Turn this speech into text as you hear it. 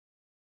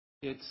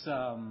It's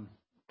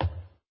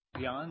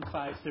beyond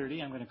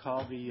 5:30. I'm going to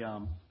call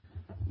the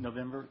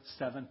November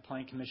 7th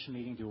Planning Commission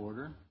meeting to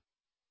order.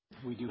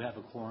 We do have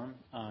a quorum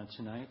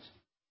tonight.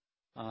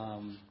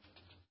 The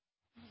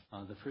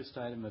first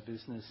item of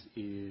business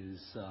is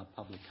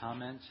public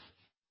comment.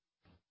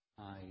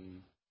 I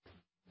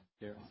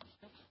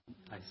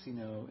see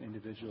no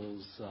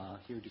individuals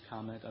here to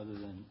comment other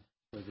than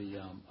for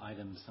the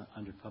items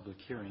under public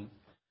hearing.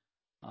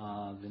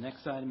 The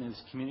next item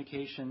is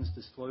communications,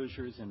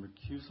 disclosures, and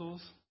recusals.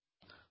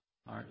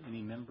 Are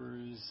any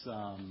members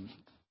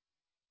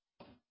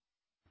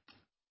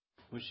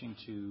wishing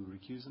to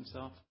recuse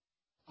themselves?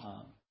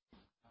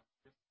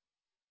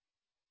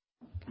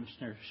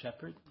 Commissioner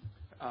Shepard?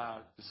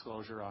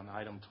 Disclosure on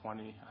item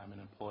 20. I'm an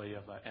employee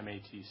of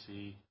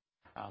MATC,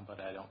 but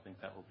I don't think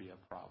that will be a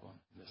problem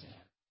this time.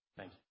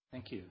 Thank you.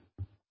 Thank you.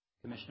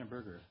 Commissioner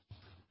Berger?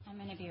 I'm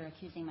going to be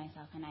recusing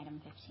myself on item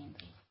 15,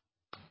 please.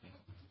 Okay.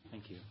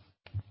 Thank you.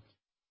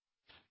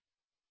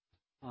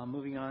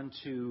 Moving on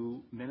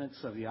to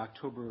minutes of the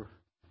October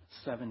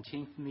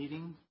 17th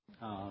meeting.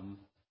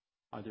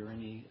 Are there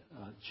any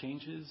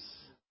changes?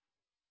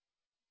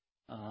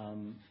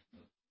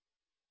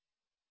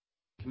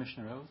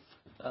 Commissioner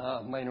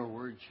Oath? Minor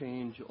word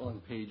change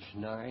on page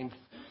 9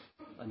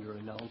 under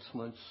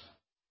announcements.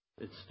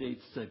 It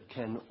states that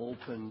can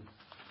open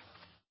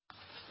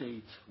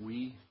states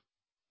we.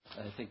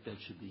 I think that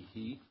should be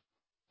he.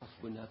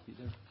 Would not be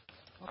there.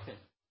 Okay.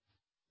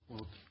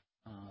 We'll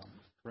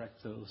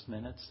correct those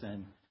minutes.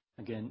 And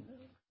again,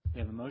 we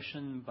have a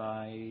motion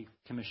by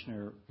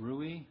Commissioner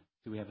Rui.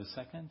 Do we have a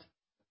second?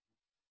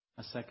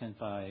 A second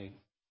by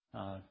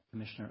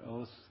Commissioner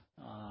Oath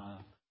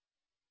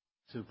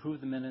to approve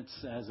the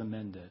minutes as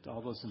amended.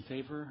 All those in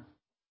favor?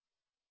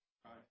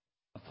 Aye.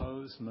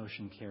 Opposed?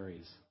 Motion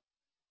carries.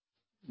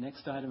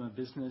 Next item of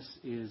business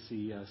is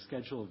the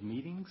schedule of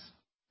meetings.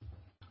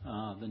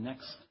 The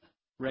next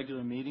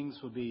regular meetings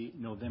will be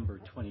November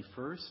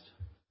 21st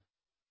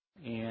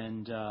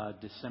and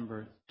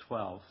December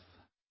 12th.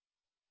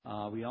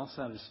 We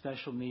also have a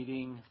special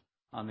meeting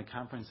on the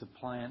comprehensive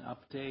plan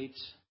update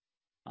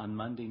on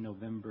Monday,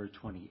 November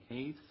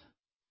 28th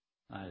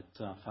at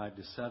 5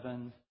 to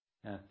 7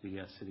 at the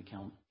City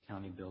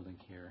County building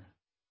here.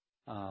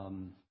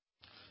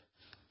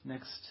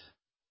 Next,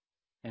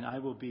 and I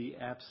will be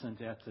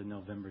absent at the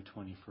November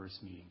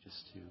 21st meeting,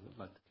 just to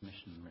let the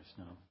commission members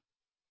know.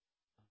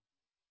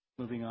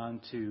 Moving on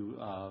to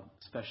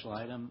special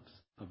items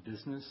of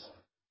business.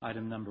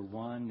 Item number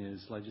 1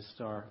 is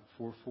Legistar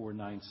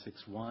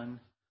 44961,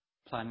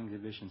 Planning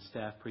Division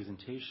staff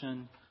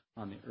presentation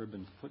on the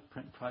Urban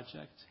Footprint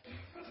Project.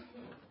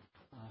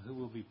 Who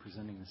will be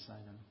presenting this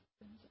item?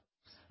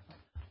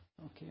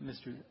 Okay,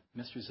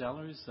 Mr.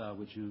 Zellers,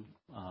 would you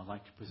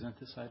like to present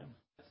this item?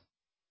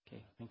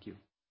 Okay, thank you.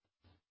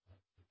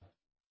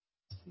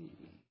 Let's see.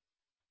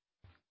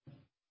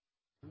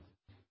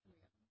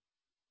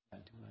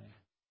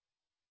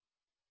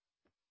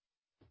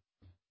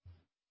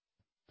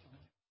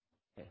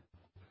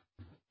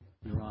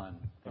 You're on.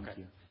 Thank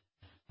you.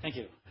 Thank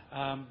you.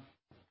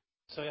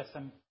 So yes,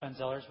 I'm Ben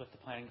Zellers with the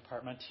Planning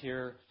Department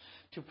here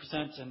to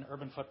present an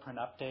urban footprint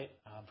update.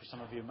 For some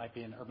of you, it might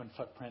be an urban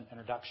footprint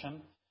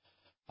introduction.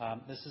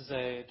 This is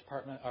a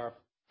department or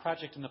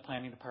project in the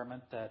Planning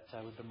Department that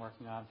we've been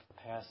working on for the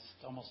past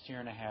almost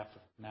year and a half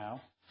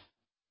now.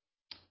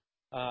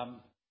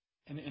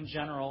 In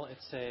general,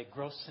 it's a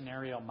growth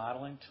scenario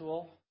modeling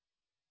tool.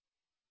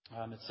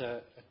 It's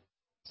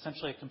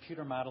essentially a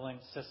computer modeling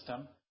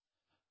system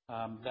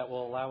that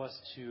will allow us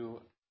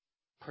to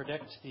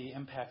predict the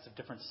impacts of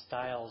different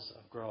styles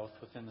of growth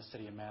within the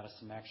city of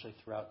Madison, actually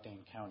throughout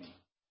Dane County.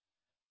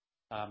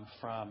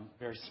 From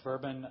very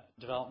suburban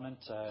development,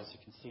 as you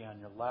can see on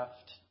your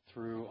left,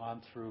 through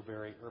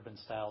very urban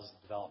styles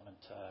of development,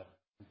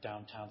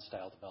 downtown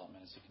style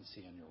development, as you can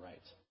see on your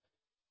right.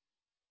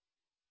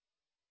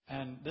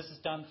 And this is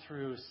done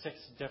through 6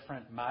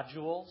 different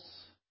modules.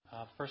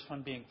 First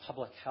one being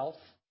public health.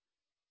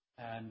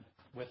 And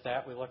with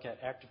that, we look at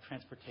active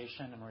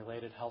transportation and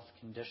related health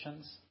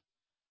conditions.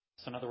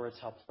 So in other words,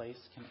 how place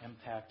can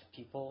impact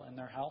people and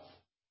their health.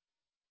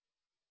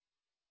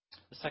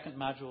 The second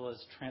module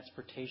is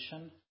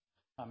transportation.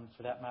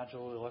 For that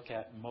module, we look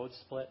at mode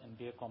split and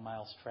vehicle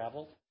miles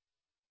traveled.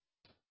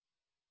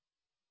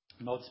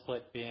 Mode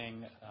split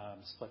being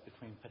split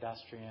between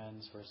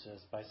pedestrians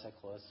versus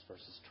bicyclists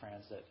versus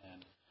transit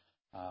and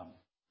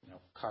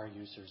car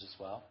users as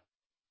well.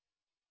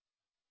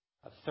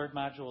 The third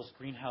module is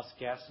greenhouse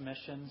gas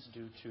emissions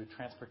due to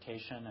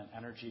transportation and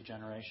energy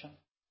generation.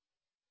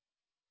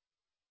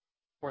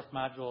 Fourth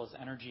module is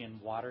energy and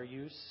water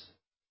use.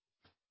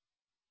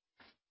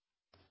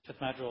 Fifth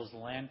module is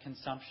land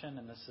consumption,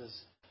 and this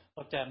is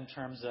looked at in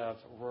terms of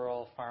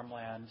rural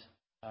farmland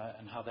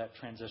and how that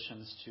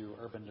transitions to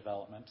urban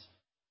development,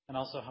 and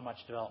also how much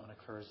development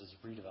occurs as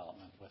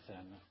redevelopment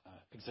within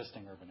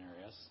existing urban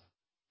areas.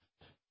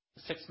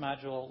 The sixth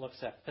module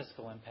looks at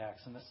fiscal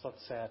impacts, and this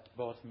looks at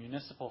both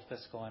municipal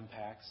fiscal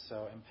impacts,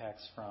 so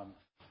impacts from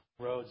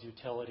roads,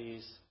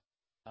 utilities,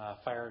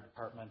 fire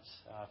departments,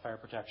 fire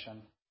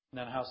protection, and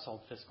then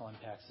household fiscal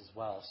impacts as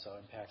well, so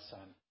impacts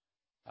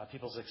on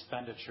people's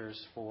expenditures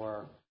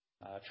for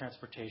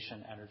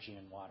transportation, energy,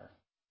 and water.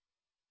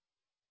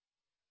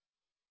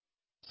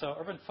 So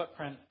urban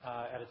footprint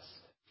at its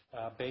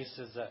base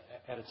is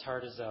at its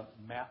heart is a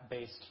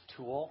map-based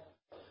tool.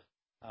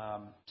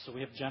 So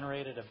we have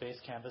generated a base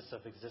canvas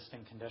of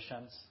existing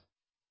conditions.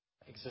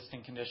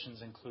 Existing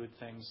conditions include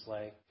things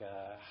like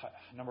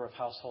number of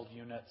household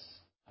units,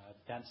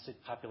 density,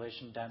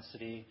 population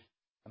density,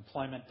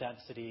 employment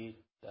density,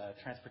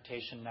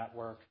 transportation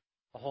network,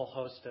 a whole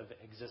host of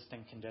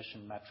existing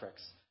condition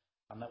metrics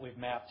that we've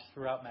mapped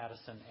throughout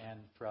Madison and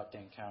throughout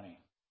Dane County.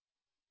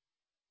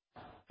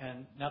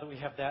 And now that we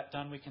have that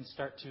done, we can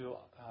start to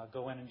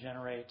go in and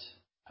generate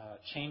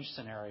change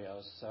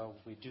scenarios. So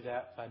we do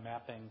that by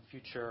mapping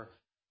future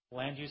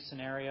land use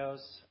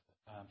scenarios,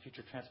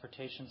 future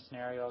transportation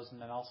scenarios,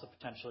 and then also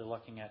potentially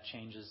looking at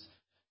changes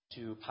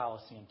to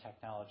policy and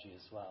technology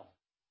as well.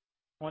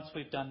 Once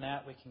we've done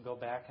that, we can go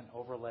back and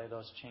overlay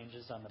those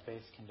changes on the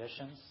base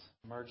conditions,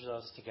 merge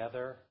those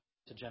together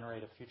to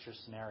generate a future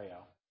scenario.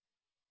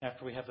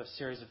 After we have a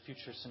series of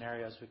future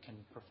scenarios, we can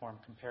perform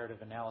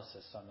comparative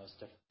analysis on those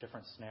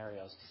different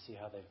scenarios to see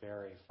how they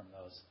vary from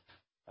those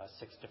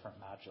 6 different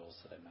modules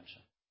that I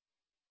mentioned.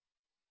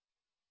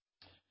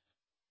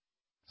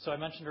 So I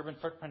mentioned urban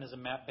footprint is a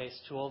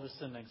map-based tool. This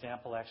is an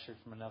example actually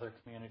from another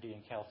community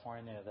in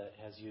California that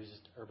has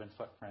used urban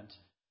footprint,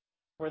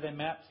 where they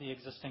mapped the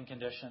existing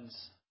conditions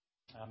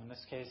in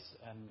this case,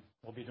 and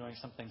we'll be doing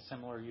something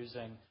similar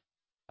using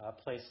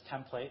place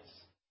templates.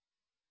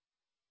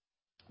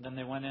 And then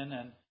they went in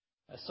and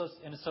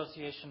in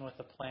association with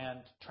the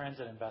planned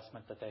transit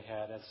investment that they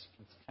had, as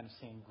you can kind of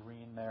see in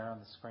green there on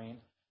the screen,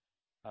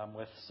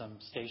 with some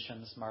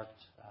stations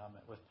marked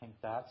with pink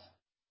dots.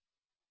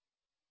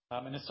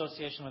 In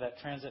association with that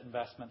transit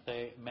investment,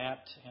 they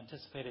mapped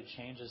anticipated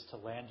changes to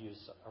land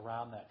use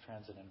around that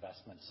transit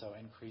investment, so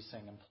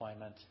increasing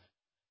employment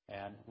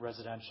and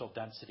residential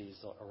densities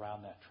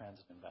around that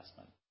transit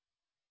investment.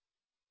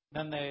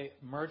 Then they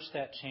merged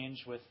that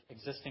change with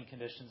existing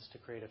conditions to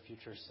create a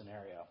future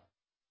scenario.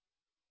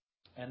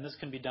 And this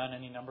can be done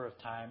any number of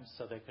times,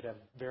 so they could have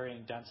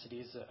varying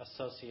densities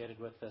associated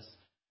with this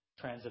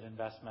transit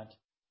investment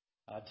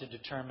to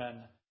determine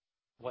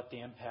what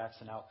the impacts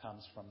and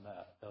outcomes from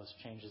those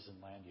changes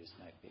in land use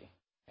might be,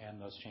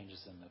 and those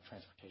changes in the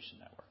transportation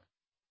network.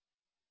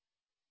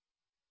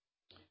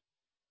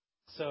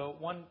 So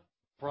one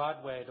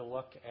broad way to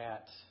look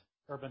at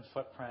urban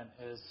footprint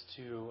is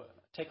to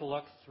take a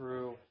look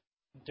through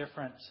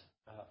different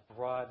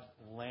broad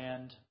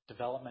land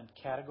development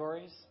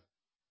categories.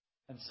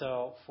 And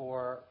so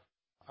for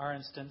our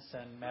instance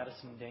in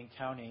Madison and Dane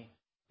County,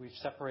 we've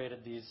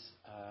separated these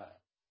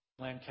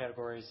land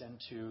categories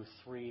into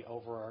 3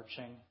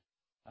 overarching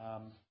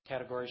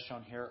categories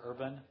shown here: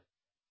 urban,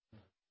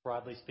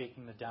 broadly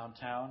speaking, the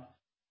downtown;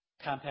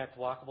 compact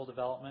walkable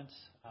development,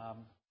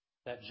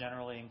 that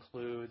generally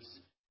includes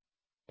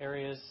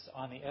areas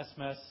on the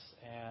isthmus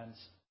and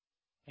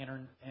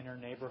inner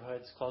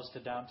neighborhoods close to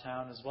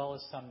downtown, as well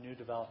as some new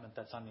development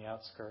that's on the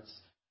outskirts,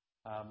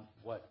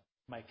 what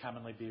might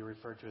commonly be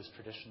referred to as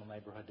traditional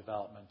neighborhood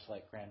development,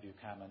 like Grandview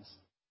Commons.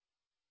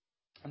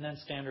 And then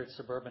standard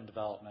suburban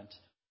development,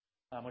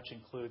 which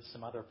includes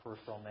some other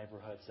peripheral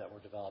neighborhoods that were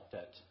developed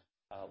at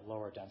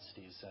lower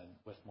densities and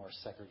with more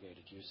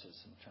segregated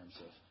uses in terms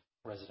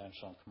of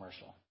residential and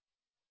commercial.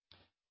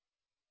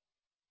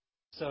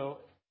 So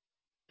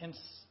in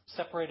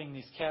separating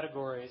these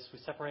categories, we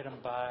separate them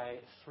by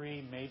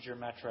 3 major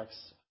metrics,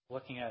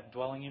 looking at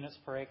dwelling units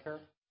per acre,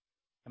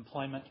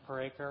 employment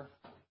per acre,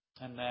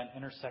 and then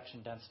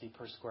intersection density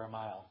per square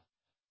mile.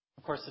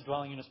 Of course, the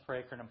dwelling units per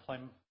acre and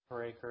employment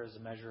per acre is a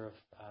measure of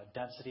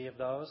density of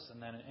those,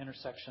 and then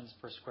intersections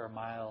per square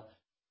mile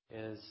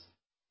is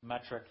a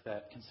metric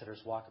that considers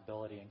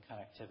walkability and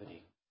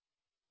connectivity.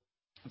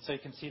 And so you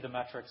can see the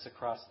metrics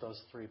across those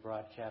 3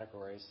 broad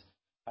categories,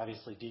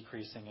 obviously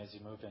decreasing as you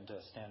move into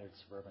standard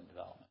suburban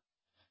development.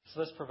 So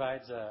this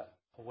provides a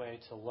way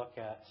to look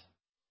at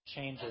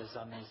changes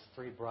on these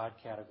 3 broad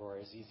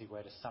categories, easy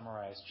way to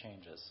summarize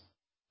changes.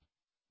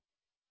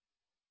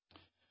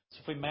 So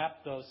if we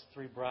map those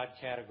 3 broad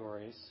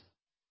categories,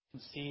 you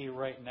can see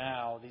right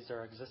now these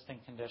are existing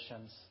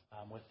conditions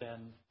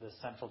within the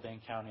central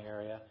Dane County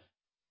area.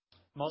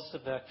 Most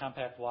of the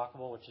compact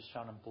walkable, which is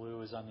shown in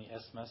blue, is on the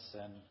isthmus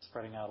and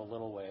spreading out a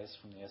little ways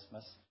from the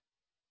isthmus.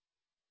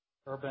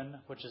 Urban,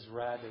 which is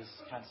red, is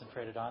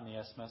concentrated on the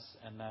isthmus,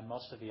 and then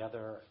most of the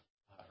other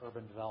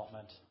urban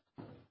development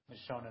is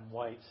shown in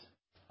white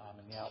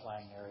in the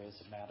outlying areas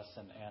of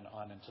Madison and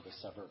on into the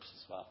suburbs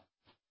as well.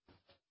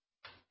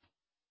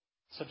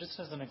 So just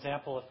as an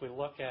example, if we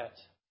look at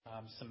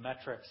some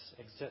metrics,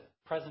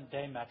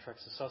 present-day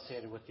metrics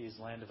associated with these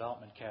land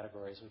development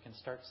categories, we can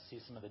start to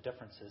see some of the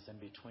differences in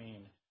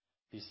between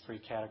these 3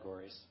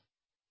 categories.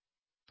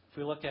 If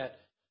we look at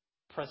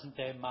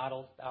present-day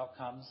model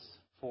outcomes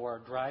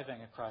for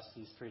driving across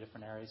these 3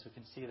 different areas, we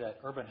can see that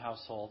urban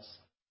households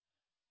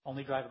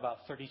only drive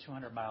about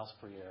 3,200 miles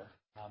per year.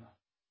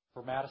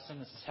 For Madison,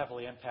 this is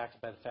heavily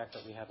impacted by the fact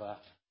that we have a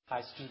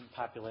high student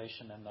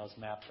population in those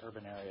mapped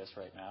urban areas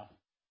right now.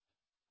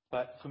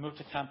 But if we move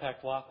to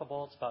compact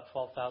walkable, it's about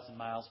 12,000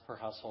 miles per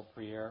household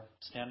per year.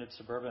 Standard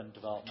suburban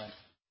development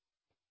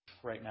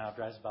right now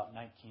drives about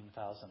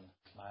 19,000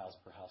 miles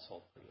per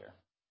household per year.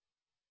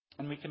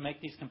 And we can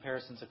make these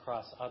comparisons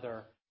across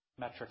other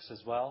metrics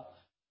as well.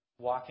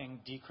 Walking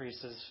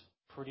decreases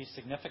pretty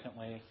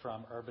significantly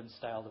from urban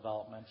style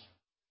development,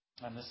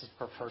 and this is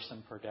per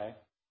person per day,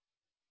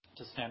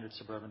 to standard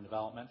suburban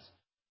development.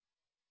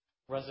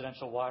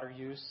 Residential water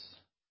use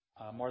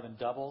more than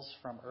doubles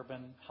from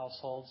urban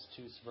households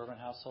to suburban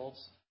households.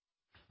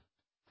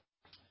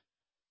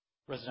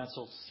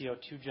 Residential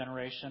CO2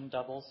 generation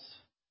doubles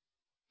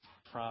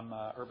from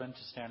urban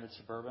to standard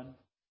suburban.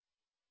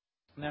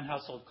 And then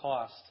household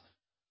cost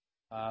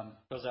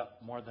goes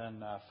up more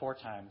than 4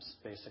 times,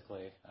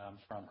 basically,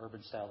 from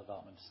urban style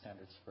development to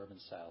standard suburban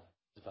style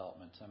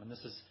development. And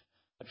this is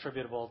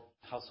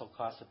household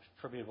costs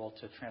attributable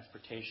to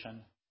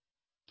transportation,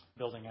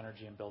 building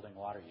energy, and building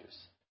water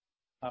use.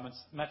 A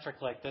metric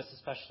like this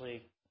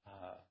especially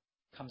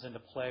comes into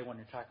play when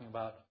you're talking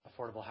about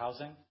affordable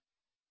housing.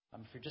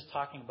 If you're just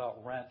talking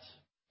about rent,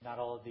 not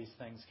all of these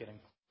things get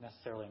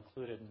necessarily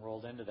included and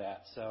rolled into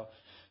that. So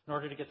in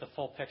order to get the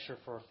full picture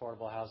for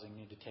affordable housing, you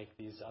need to take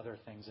these other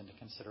things into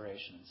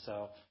consideration.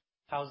 So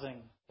housing,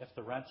 if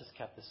the rent is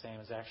kept the same,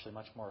 is actually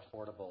much more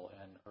affordable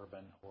in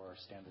urban or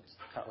standard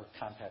or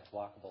compact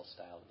walkable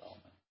style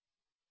development.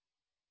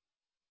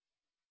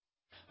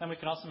 Then we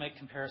can also make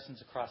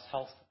comparisons across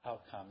health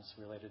outcomes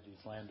related to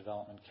these land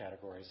development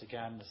categories.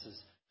 Again, this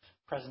is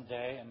present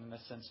day, and in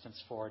this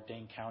instance for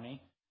Dane County.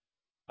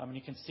 And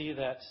you can see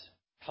that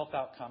health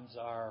outcomes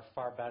are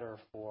far better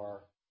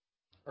for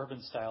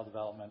urban style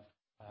development,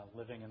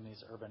 living in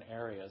these urban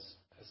areas,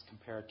 as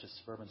compared to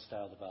suburban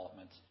style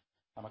development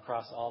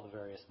across all the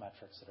various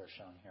metrics that are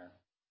shown here.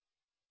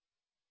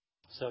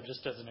 So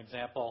just as an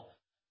example,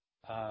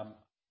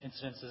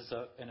 incidences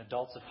in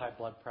adults of high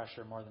blood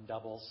pressure more than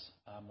doubles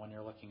when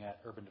you're looking at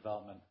urban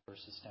development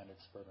versus standard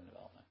suburban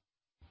development.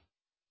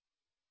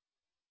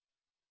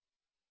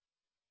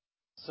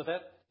 So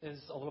that is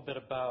a little bit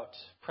about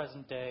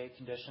present day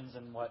conditions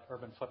and what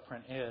urban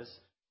footprint is.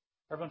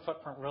 Urban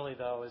footprint really,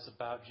 though, is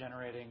about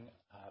generating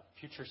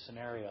future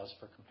scenarios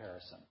for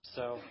comparison.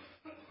 So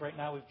right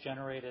now we've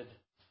generated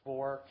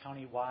 4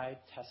 county-wide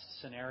test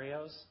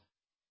scenarios.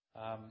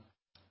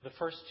 The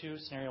first 2,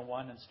 Scenario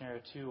 1 and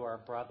Scenario 2, are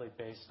broadly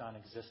based on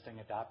existing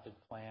adopted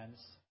plans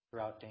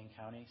throughout Dane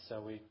County. So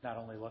we not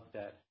only looked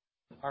at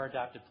our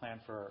adopted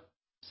plan for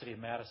the City of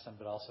Madison,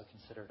 but also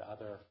considered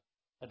other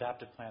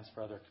adopted plans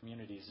for other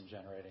communities in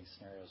generating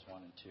Scenarios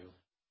 1 and 2.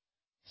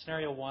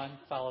 Scenario 1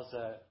 follows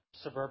a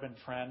suburban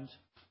trend,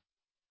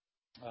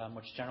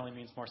 which generally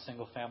means more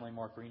single-family,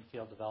 more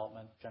greenfield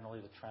development, generally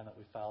the trend that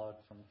we followed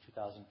from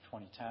 2000 to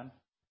 2010.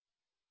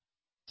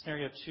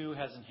 Scenario 2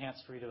 has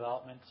enhanced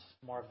redevelopment,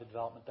 more of the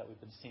development that we've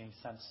been seeing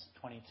since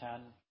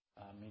 2010,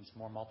 means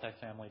more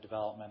multifamily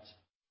development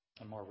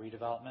and more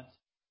redevelopment.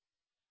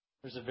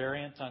 There's a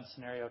variant on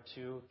Scenario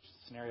 2.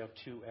 Scenario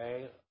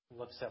 2A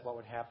looks at what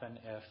would happen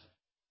if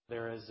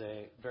there is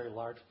a very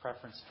large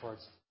preference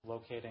towards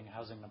locating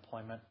housing and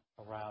employment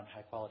around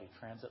high-quality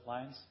transit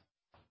lines.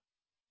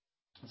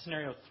 And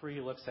Scenario 3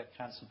 looks at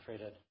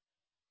concentrated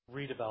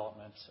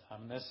redevelopment.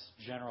 This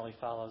generally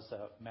follows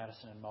the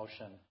Madison in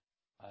Motion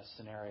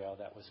scenario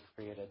that was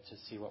created to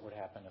see what would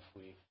happen if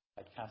we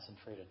had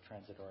concentrated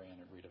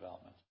transit-oriented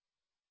redevelopment.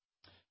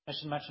 I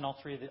should mention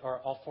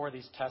all 4 of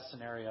these test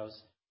scenarios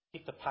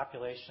keep the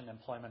population,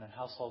 employment, and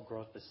household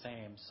growth the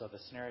same. So the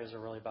scenarios are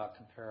really about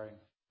comparing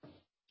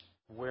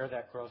where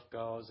that growth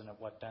goes and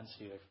at what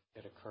density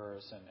it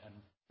occurs and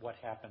what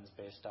happens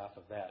based off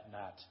of that,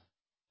 not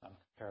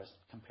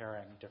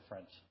comparing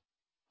different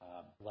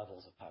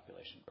levels of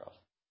population growth.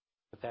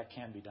 But that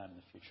can be done in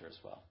the future as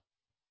well.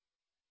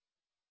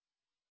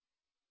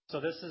 So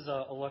this is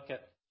a look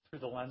at through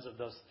the lens of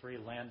those 3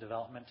 land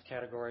development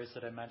categories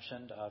that I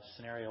mentioned of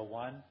Scenario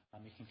 1.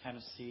 You can kind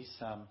of see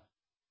some,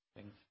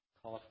 you can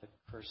call up the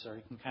cursor,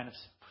 you can kind of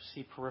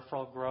see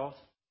peripheral growth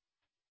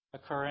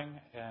occurring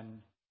and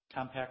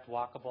compact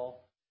walkable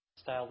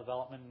style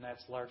development, and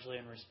that's largely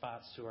in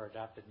response to our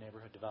adopted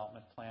neighborhood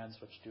development plans,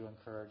 which do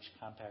encourage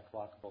compact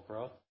walkable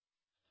growth.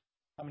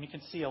 You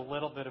can see a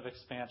little bit of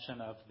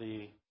expansion of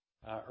the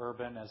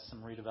urban as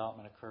some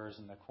redevelopment occurs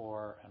in the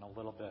core, and a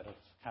little bit of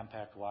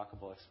compact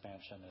walkable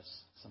expansion as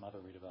some other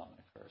redevelopment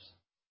occurs.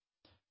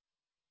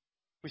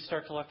 We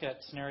start to look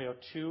at Scenario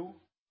 2.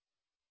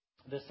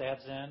 This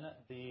adds in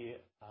the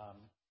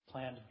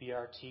planned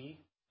BRT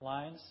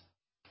lines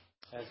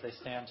as they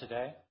stand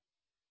today.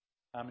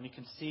 And you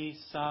can see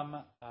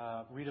some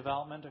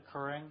redevelopment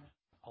occurring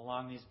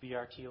along these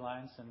BRT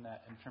lines in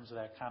terms of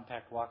that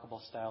compact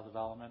walkable style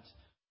development.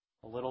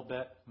 A little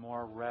bit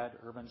more red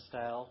urban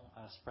style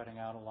spreading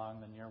out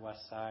along the near west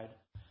side,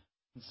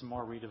 and some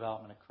more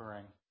redevelopment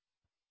occurring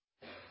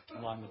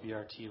along the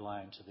BRT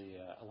line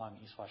to along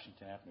East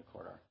Washington Avenue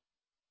corridor.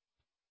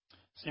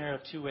 Scenario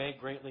 2A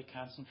greatly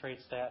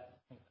concentrates that,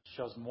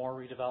 shows more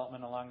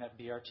redevelopment along that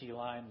BRT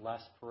line,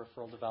 less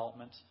peripheral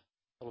development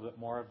a little bit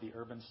more of the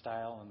urban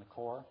style in the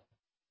core.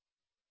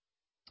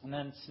 And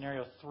then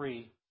scenario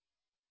 3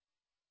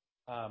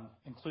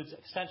 includes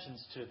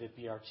extensions to the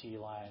BRT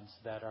lines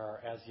that are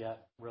as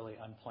yet really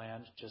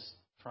unplanned, just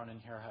thrown in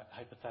here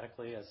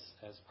hypothetically as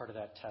part of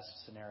that test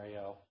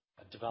scenario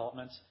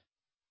development.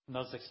 And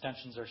those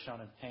extensions are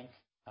shown in pink.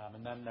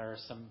 And then there are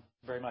some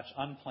very much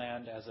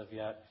unplanned as of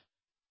yet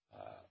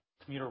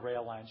commuter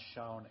rail lines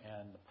shown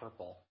in the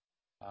purple.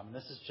 And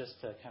this is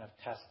just to kind of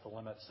test the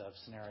limits of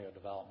scenario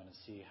development and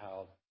see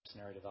how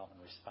scenario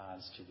development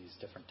responds to these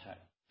different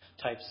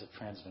types of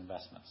transit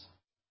investments.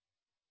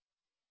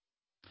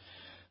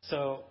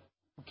 So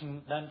we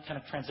can then kind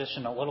of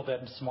transition a little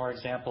bit into some more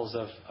examples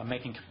of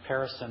making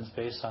comparisons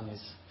based on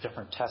these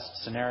different test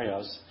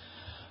scenarios.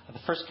 The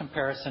first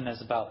comparison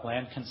is about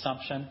land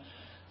consumption.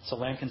 So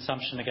land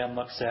consumption, again,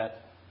 looks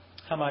at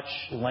how much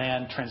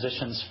land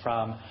transitions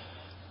from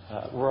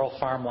rural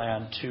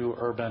farmland to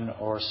urban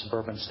or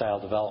suburban style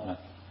development.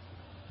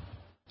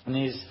 And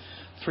these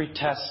four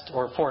test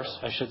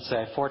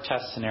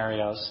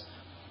scenarios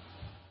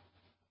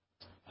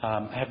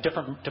have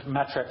different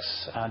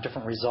metrics,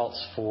 different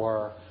results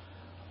for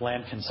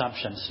land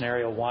consumption.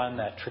 Scenario 1,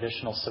 that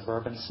traditional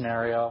suburban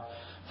scenario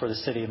for the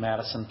city of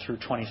Madison through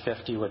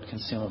 2050 would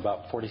consume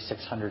about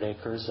 4,600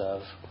 acres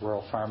of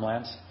rural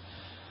farmlands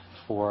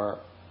for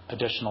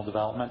additional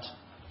development.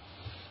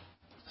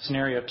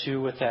 Scenario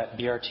 2 with that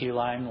BRT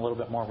line, a little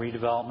bit more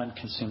redevelopment,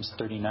 consumes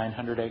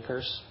 3,900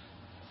 acres.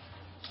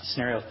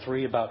 Scenario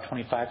 3, about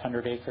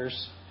 2,500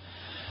 acres.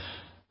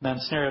 Then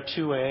scenario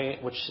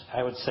 2A, which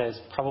I would say is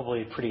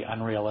probably pretty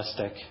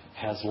unrealistic,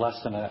 has less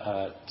than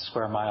a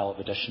square mile of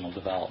additional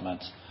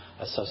development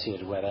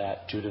associated with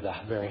that due to the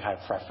very high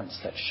preference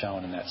that's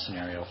shown in that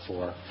scenario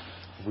for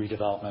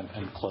redevelopment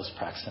and close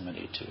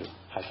proximity to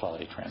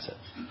high-quality transit.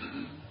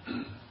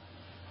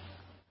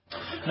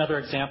 Another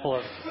example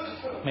of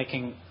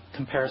making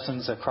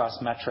comparisons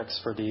across metrics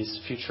for these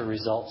future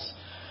results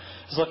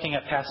is looking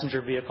at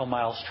passenger vehicle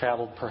miles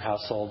traveled per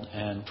household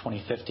in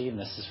 2050, and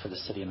this is for the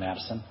city of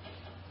Madison.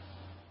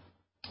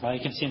 You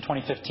can see in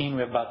 2015 we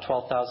have about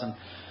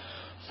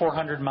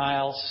 12,400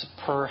 miles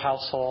per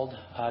household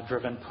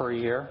driven per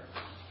year.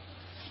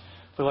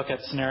 If we look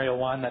at scenario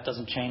 1, that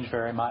doesn't change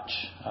very much,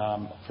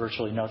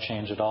 virtually no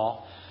change at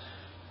all.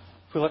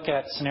 If we look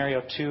at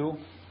scenario 2,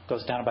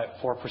 goes down about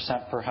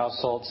 4% per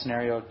household.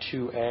 Scenario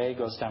 2A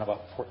goes down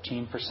about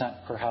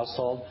 14% per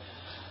household,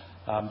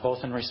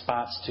 both in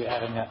response to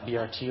adding that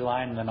BRT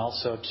line and then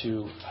also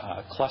to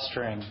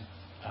clustering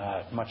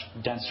much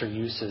denser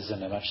uses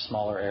in a much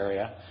smaller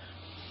area.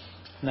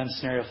 And then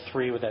scenario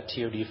 3 with that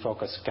TOD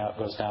focus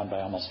goes down by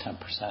almost 10%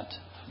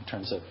 in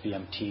terms of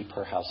VMT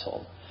per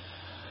household.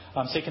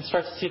 So you can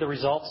start to see the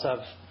results of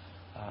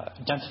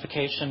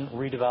densification,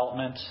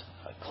 redevelopment,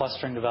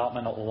 clustering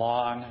development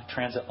along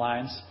transit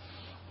lines.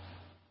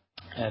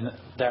 And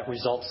that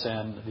results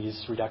in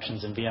these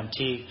reductions in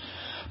VMT.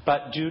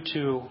 But due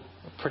to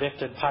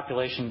predicted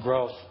population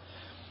growth,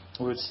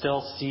 we would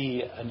still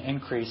see an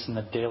increase in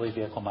the daily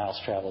vehicle miles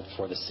traveled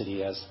for the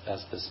city as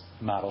this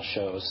model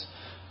shows.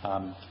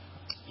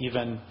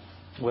 Even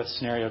with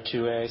scenario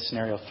 2A,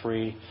 scenario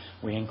 3,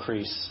 we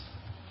increase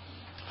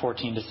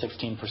 14 to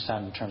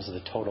 16% in terms of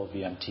the total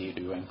VMT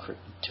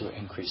to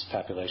increased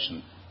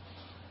population.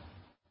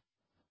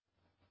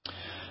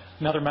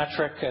 Another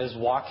metric is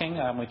walking.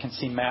 We can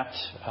see mapped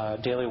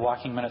daily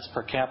walking minutes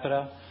per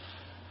capita,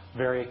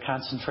 very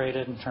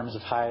concentrated in terms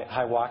of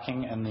high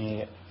walking in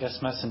the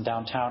Isthmus and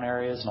downtown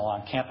areas and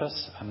along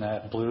campus, and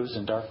the blues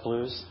and dark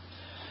blues.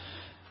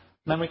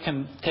 Then we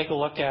can take a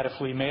look at if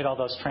we made all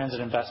those transit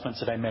investments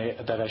that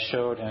I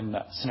showed in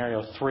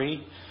scenario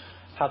 3,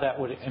 how that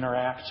would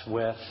interact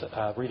with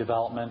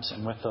redevelopment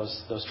and with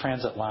those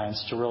transit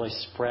lines to really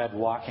spread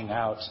walking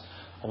out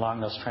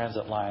along those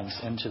transit lines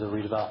into the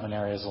redevelopment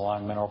areas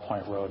along Mineral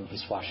Point Road and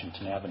East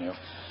Washington Avenue.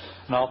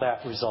 And all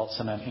that results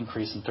in an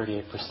increase in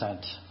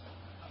 38%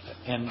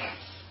 in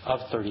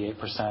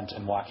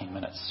walking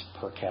minutes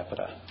per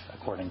capita,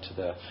 according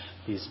to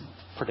these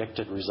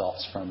predicted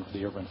results from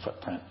the urban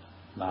footprint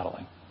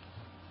modeling.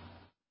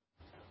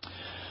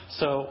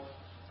 So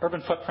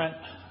Urban Footprint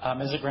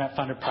is a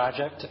grant-funded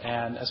project,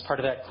 and as part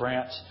of that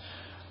grant,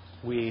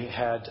 we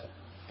had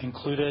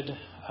included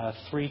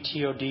 3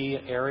 TOD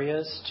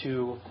areas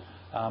to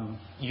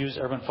use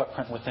Urban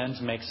Footprint within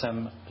to make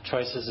some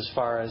choices as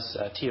far as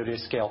TOD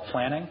scale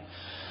planning.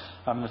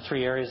 The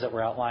 3 areas that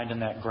were outlined in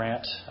that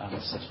grant,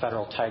 it's a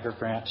federal Tiger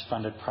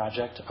grant-funded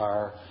project,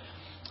 are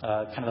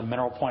kind of the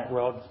Mineral Point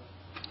Road,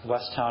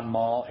 West Town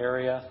Mall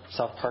area,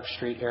 South Park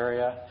Street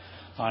area,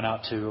 on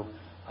out to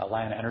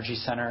Lion Energy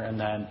Center, and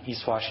then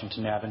East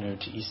Washington Avenue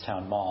to East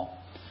Town Mall.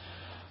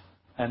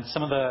 And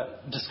some of the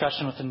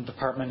discussion within the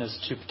department is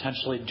to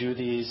potentially do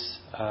these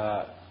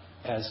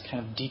as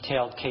kind of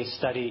detailed case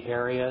study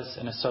areas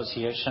in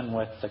association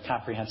with the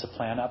comprehensive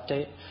plan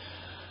update.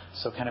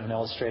 So kind of an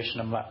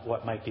illustration of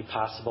what might be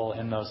possible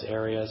in those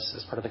areas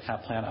as part of the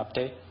comp plan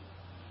update.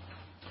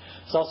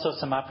 There's also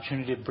some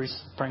opportunity to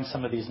bring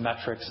some of these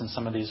metrics and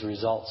some of these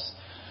results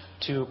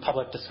to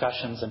public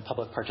discussions and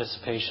public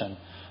participation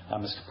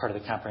as part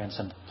of the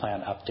comprehensive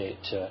plan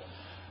update to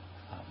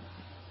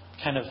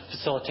kind of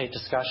facilitate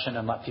discussion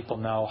and let people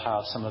know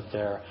how some of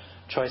their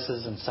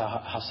choices and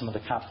how some of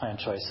the comp plan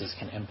choices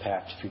can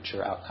impact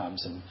future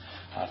outcomes and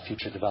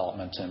future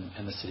development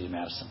in the city of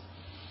Madison.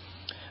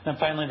 And then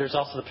finally, there's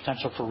also the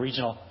potential for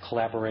regional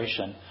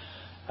collaboration.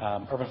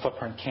 Urban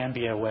footprint can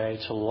be a way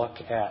to look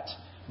at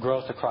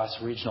growth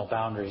across regional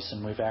boundaries,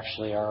 and we've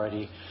actually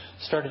already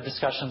started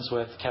discussions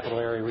with Capital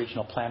Area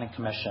Regional Planning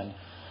Commission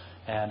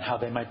and how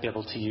they might be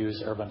able to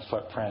use urban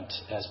footprint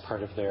as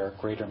part of their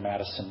Greater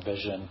Madison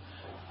Vision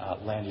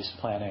land use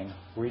planning,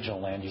 regional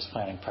land use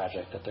planning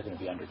project that they're going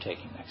to be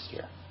undertaking next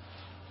year.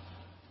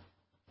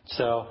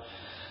 So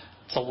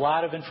it's a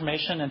lot of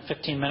information in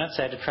 15 minutes.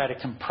 I had to try to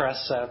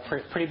compress a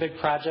pretty big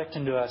project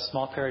into a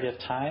small period of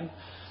time.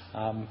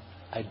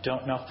 I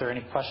don't know if there are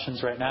any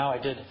questions right now. I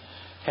did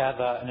have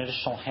an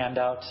additional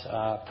handout,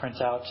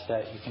 printout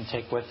that you can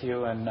take with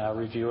you and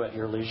review at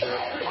your leisure.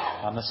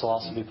 This will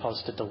also be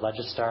posted to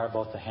Legistar,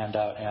 both the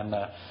handout and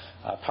the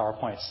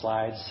PowerPoint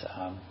slides.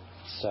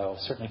 So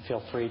certainly feel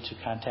free to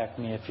contact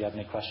me if you have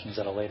any questions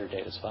at a later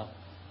date as well.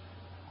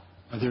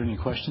 Are there any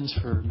questions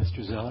for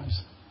Mr.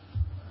 Zellers?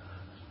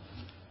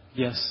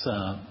 Yes,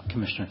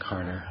 Commissioner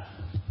Carter.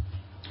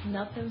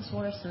 Nothing's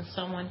worse than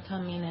someone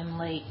coming in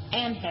late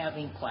and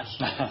having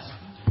questions.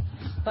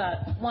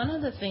 But one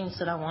of the things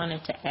that I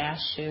wanted to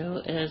ask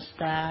you is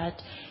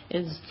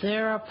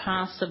there a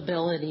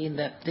possibility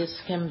that this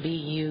can be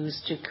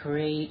used to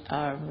create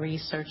a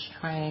research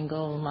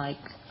triangle like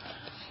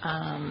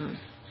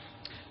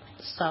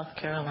South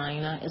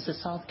Carolina? Is it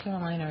South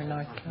Carolina or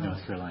North Carolina?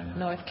 North Carolina.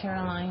 North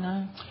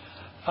Carolina?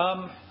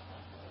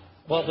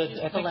 Well, I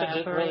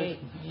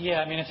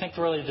think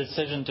really the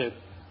decision to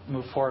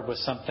move forward with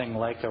something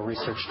like a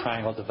research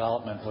triangle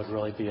development would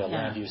really be a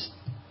land use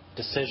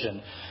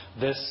decision.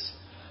 This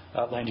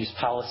land use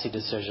policy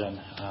decision,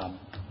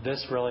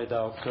 this really,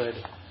 though, could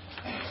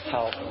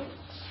help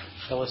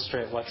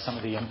illustrate what some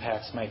of the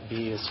impacts might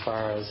be as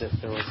far as if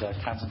there was a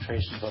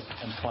concentration of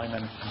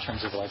employment in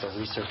terms of like a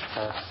research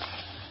park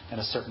in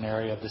a certain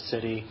area of the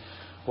city.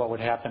 What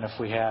would happen if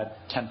we had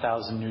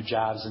 10,000 new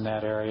jobs in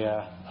that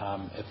area?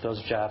 If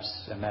those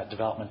jobs and that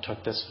development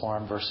took this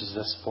form versus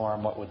this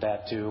form, what would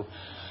that do?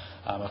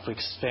 If we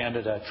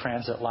expanded a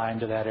transit line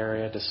to that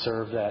area to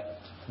serve that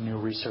new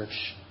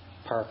research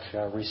park,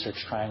 research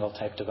triangle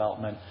type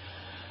development,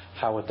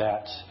 how would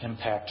that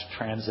impact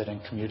transit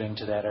and commuting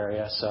to that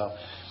area? So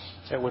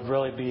it would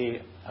really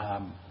be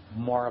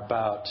more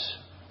about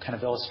kind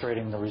of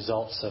illustrating the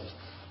results of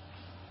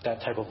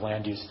that type of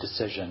land use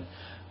decision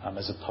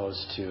as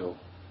opposed to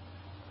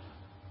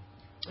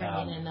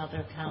bringing in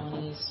other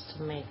counties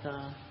to make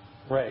a...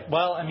 Right.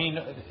 Well, I mean,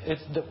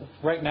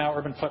 right now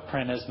urban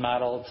footprint is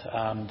modeled.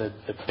 The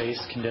base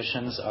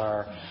conditions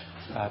are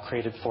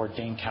created for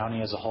Dane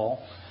County as a whole.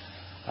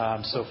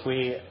 So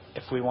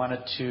if we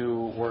wanted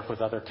to work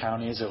with other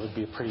counties, it would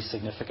be a pretty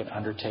significant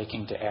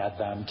undertaking to add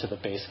them to the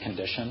base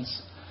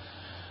conditions.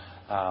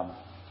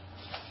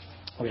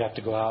 We'd have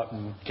to go out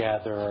and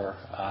gather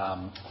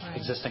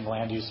existing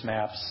land use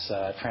maps,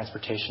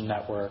 transportation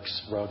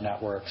networks, road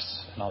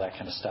networks, and all that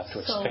kind of stuff to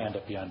expand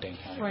it beyond Dane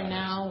County. For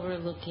now, we're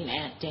looking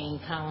at Dane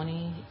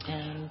County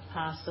and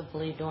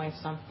possibly doing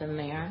something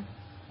there.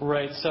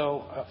 Right.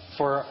 So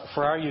for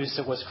our use,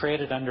 it was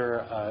created under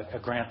a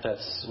grant that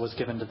was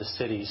given to the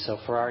city. So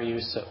for our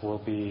use, it will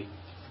be,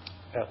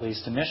 at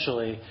least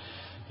initially,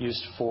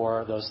 used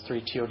for those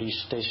 3 TOD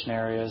station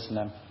areas and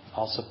then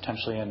also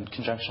potentially in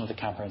conjunction with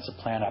the comprehensive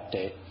plan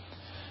update.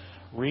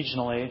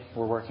 Regionally,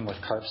 we're working with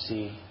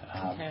CARPC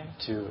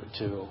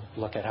to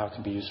look at how it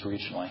can be used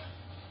regionally.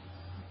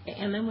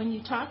 And then when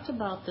you talked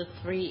about the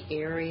 3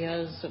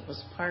 areas, it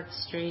was Park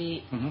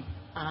Street,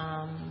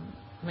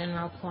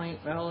 Mineral Point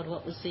Road.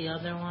 What was the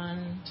other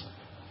one?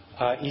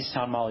 East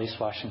Town Mall, East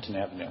Washington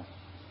Avenue.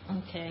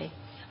 Okay.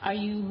 Are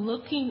you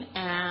looking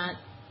at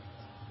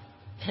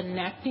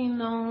connecting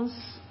those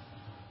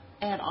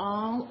at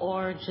all,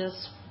 or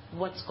just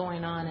what's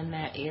going on in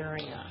that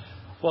area?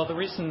 Well, the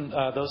reason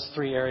those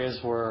 3 areas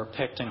were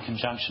picked in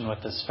conjunction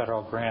with this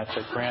federal grant,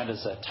 the grant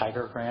is a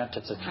TIGER grant.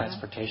 It's a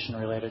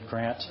transportation-related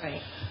grant.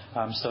 Right.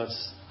 So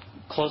it's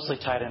closely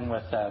tied in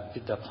with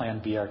the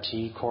planned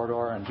BRT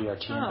corridor and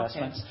BRT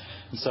investments. Okay.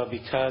 And so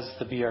because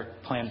the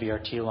planned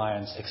BRT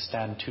lines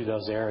extend to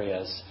those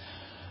areas,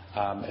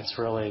 it's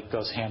really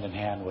goes hand in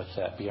hand with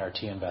that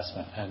BRT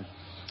investment. And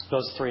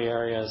those 3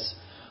 areas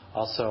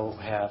also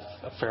have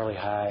a fairly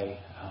high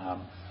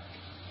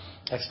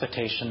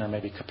expectation or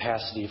maybe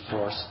capacity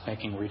for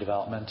making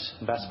redevelopment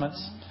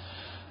investments.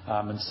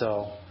 And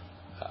so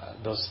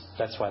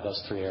that's why those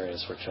 3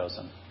 areas were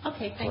chosen.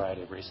 Okay, for a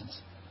variety of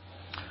reasons.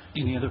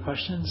 Any other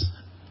questions?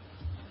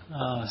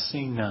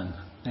 Seeing none.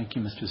 Thank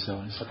you, Mr.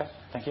 Sellers. Okay,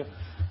 thank you.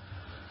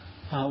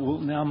 We'll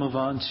now move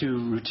on to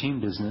routine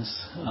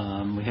business.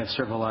 We have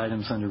several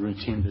items under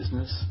routine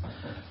business.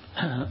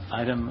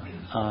 Item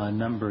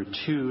number 2,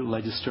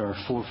 Legistar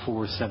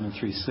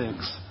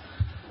 44736,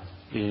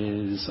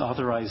 is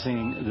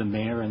authorizing the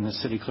mayor and the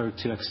city clerk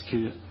to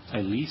execute a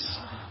lease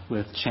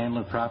with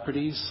Chandler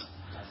Properties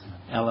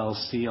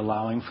LLC,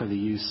 allowing for the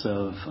use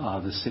of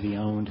the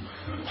city-owned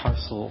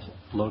parcel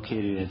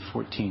located at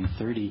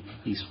 1430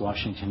 East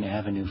Washington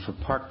Avenue for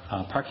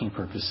parking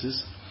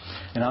purposes.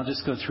 And I'll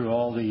just go through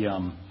all the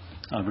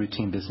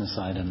routine business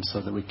items so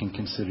that we can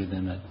consider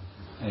them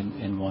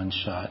in one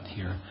shot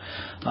here.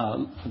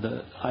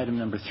 The item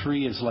number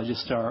 3 is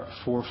Legistar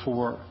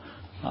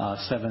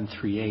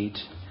 44738.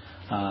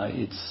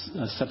 It's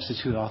a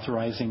substitute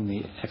authorizing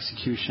the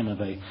execution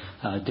of a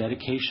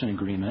dedication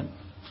agreement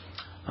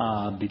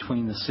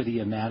between the City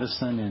of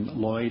Madison and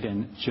Lloyd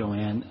and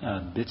Joanne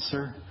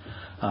Bitzer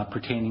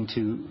pertaining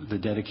to the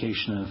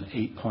dedication of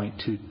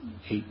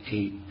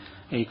 8.288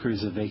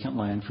 acres of vacant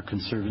land for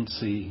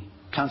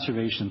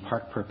conservation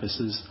park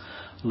purposes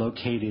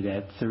located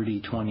at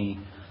 3020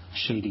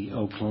 Shady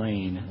Oak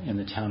Lane in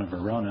the town of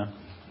Verona.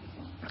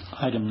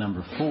 Item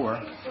number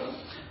 4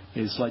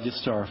 is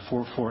Legistar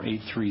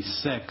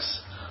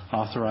 44836,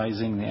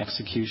 authorizing the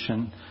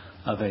execution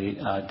of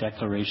a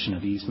declaration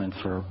of easement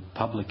for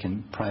public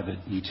and private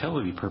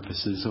utility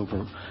purposes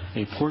over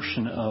a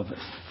portion of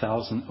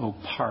Thousand Oak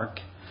Park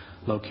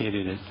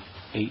located at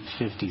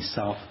 850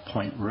 South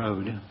Point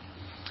Road.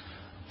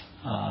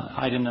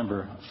 Item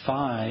number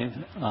 5,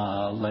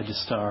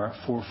 Legistar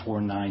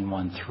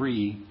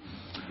 44913,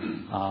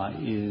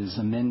 is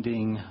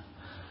amending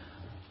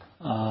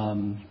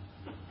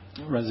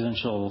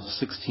Residential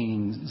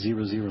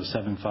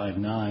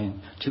 1600759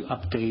 to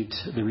update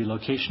the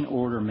relocation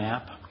order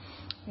map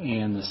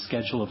and the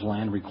schedule of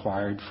land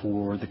required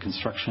for the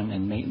construction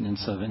and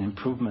maintenance of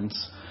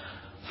improvements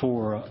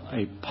for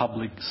a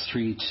public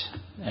street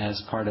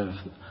as part of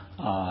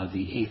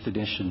the 8th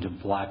edition to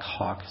Black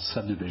Hawk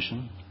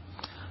subdivision.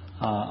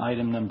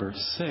 Item number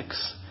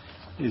 6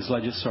 is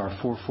Legistar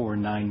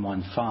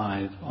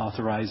 44915,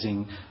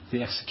 authorizing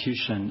the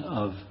execution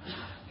of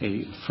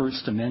a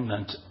first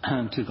amendment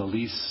to the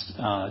lease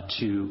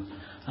to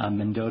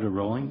Mendota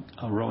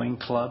Rowing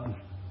Club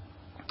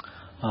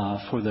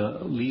for the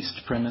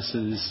leased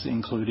premises,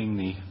 including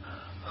the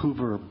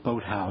Hoover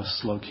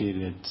Boathouse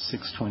located at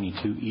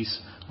 622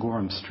 East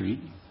Gorham Street.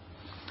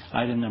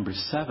 Item number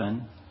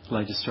 7,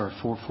 Legistar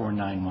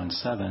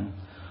 44917,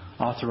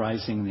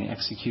 authorizing the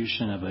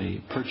execution of a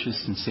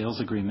purchase and sales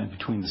agreement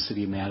between the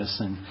City of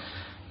Madison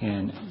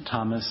and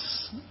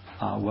Thomas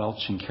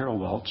Welch and Carol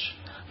Welch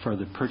for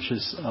the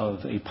purchase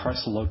of a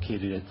parcel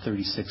located at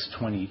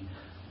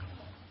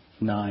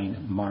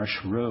 3629 Marsh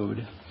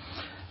Road.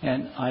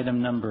 And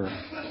item number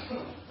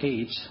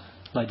 8,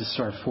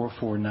 Legistar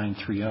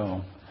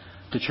 44930,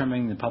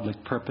 determining the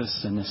public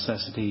purpose and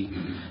necessity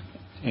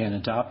and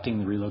adopting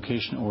the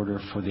relocation order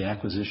for the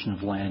acquisition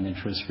of land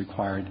interest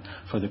required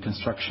for the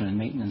construction and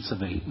maintenance of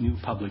a new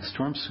public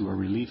storm sewer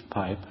relief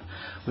pipe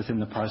within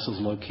the parcels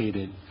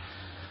located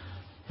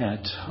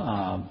at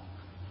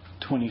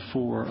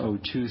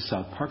 2402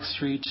 South Park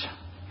Street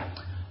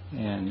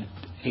and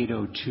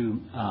 802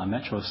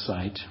 Metro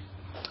site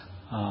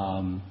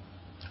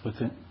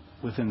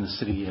within the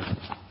City of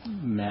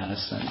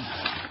Madison.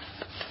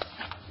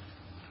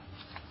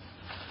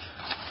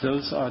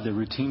 Those are the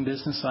routine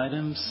business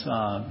items.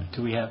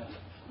 Do we have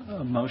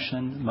a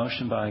motion?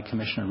 Motion by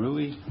Commissioner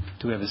Rui.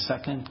 Do we have a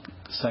second?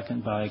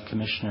 Second by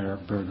Commissioner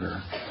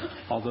Berger.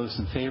 All those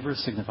in favor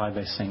signify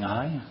by saying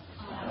aye.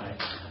 Aye.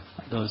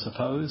 Those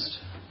opposed?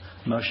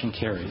 Motion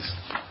carries.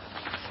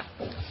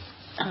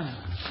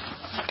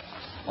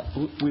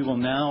 We will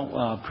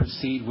now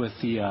proceed with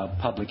the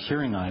public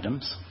hearing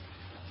items.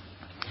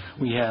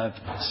 We have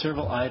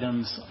several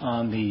items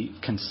on the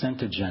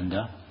consent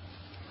agenda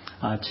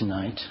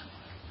tonight.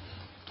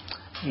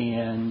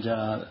 And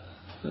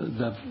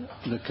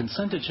the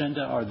consent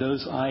agenda are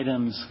those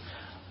items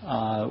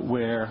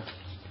where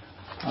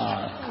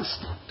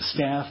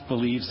staff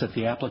believes that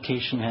the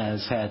application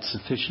has had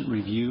sufficient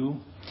review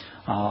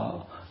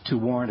to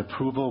warrant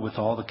approval with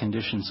all the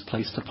conditions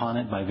placed upon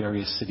it by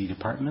various city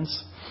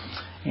departments,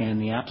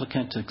 and the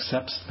applicant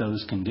accepts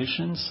those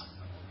conditions,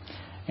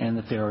 and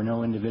that there are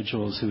no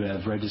individuals who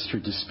have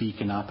registered to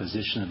speak in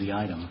opposition of the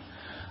item.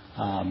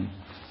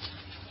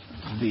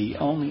 The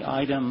only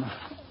item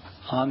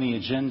on the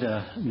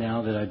agenda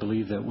now that I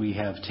believe that we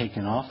have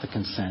taken off the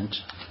consent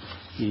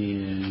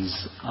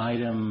is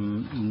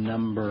item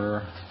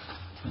number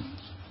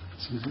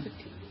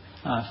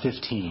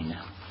 15.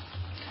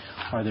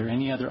 Are there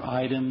any other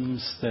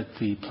items that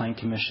the Plan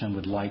Commission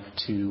would like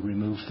to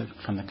remove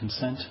from the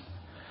consent?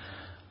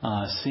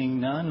 Seeing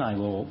none, I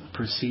will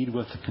proceed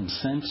with the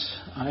consent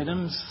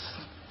items.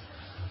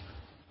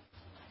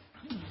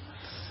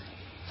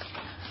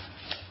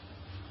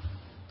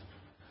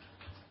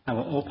 I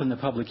will open the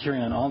public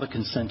hearing on all the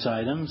consent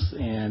items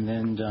and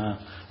then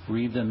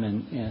read them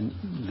in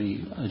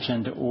the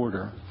agenda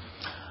order.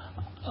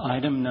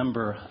 Item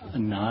number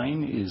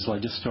 9 is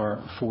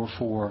Legistar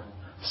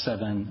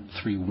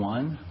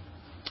 44731.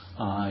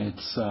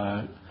 It's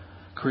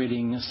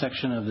creating a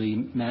section of the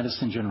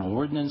Madison General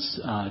Ordinance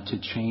to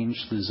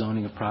change the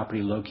zoning of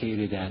property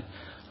located at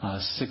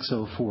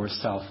 604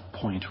 South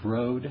Point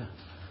Road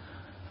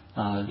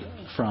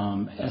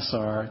from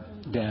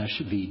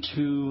SR-V2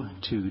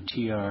 to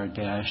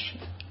TR-A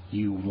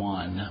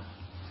U1.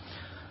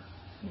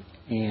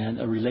 And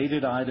a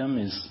related item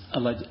is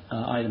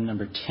item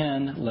number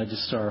 10,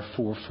 Legistar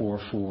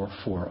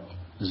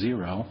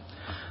 44440.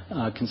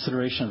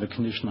 Consideration of a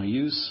conditional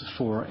use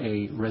for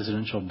a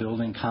residential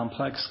building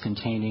complex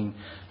containing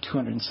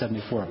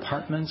 274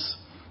 apartments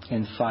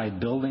and 5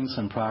 buildings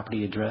on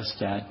property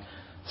addressed at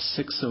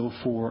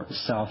 604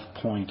 South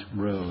Point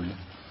Road.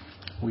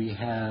 We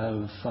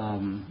have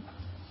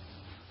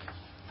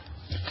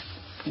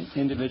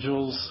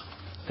individuals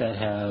that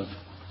have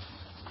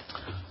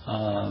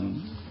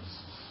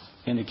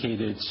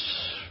indicated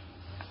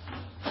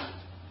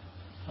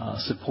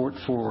support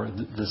for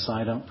this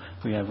item.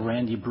 We have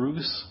Randy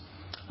Bruce,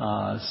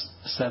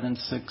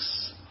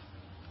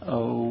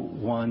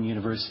 7601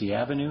 University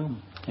Avenue,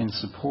 in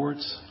support.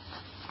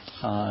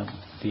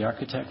 The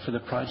architect for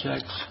the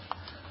project,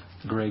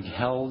 Greg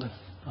Held,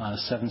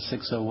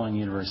 7601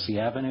 University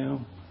Avenue,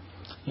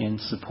 in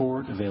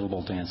support,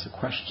 available to answer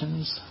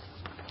questions.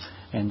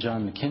 And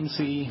John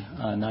McKinsey,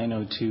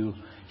 902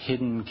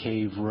 Hidden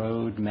Cave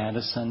Road,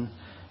 Madison,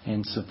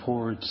 in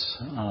support,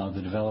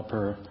 the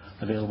developer,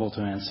 available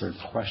to answer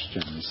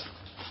questions.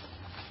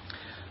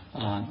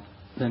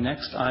 The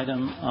next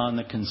item on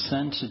the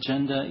consent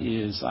agenda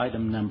is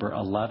item number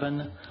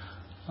 11,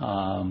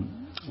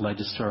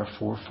 Legistar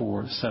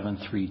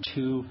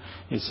 44732.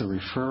 It's a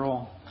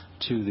referral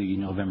to the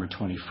November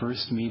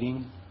 21st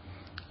meeting.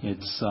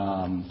 It's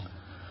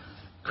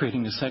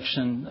creating a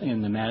section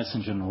in the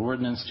Madison General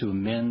Ordinance to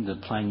amend the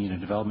Plan Unit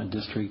Development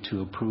District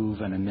to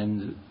approve an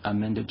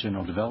amended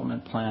General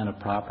Development Plan of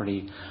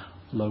property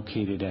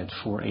located at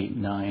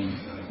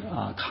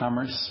 489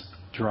 Commerce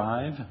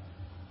Drive,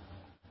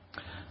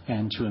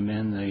 and to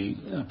amend the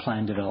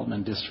Plan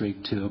Development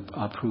District to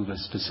approve a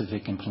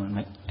specific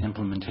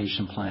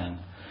implementation plan.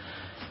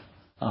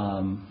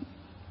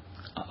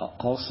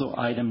 Also,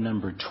 item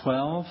number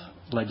 12,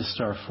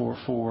 Legistar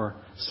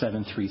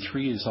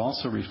 44733, is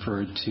also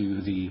referred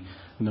to the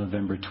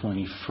November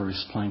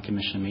 21st Plan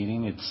Commission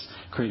meeting. It's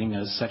creating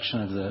a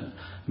section of the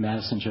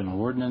Madison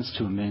General Ordinance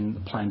to amend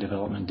the Plan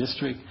Development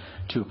District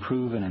to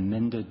approve an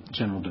amended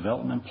General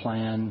Development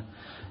Plan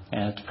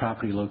at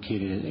property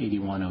located at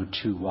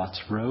 8102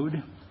 Watts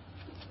Road.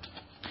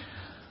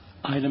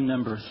 Item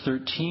number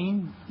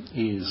 13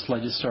 is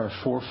Legistar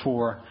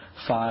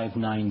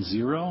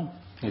 44590.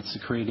 It's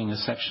creating a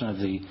section of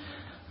the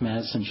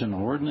Madison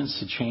General Ordinance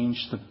to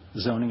change the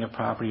zoning of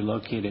property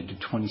located at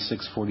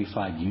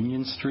 2645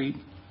 Union Street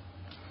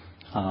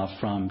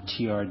from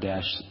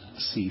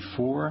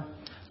TR-C4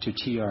 to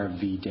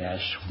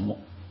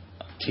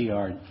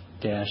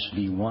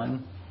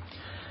TR-V1.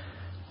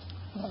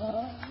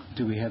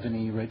 Do we have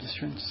any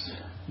registrants?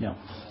 No.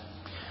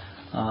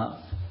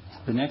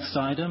 The next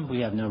item,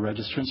 we have no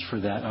registrants for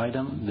that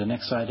item. The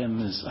next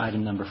item is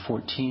item number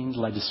 14,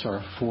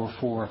 Legistar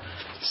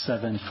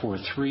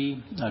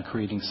 44743,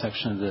 creating a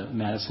section of the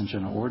Madison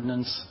General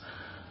Ordinance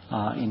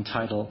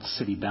entitled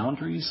City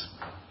Boundaries,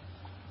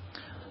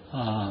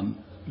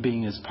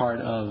 being as part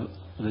of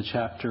the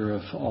chapter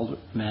of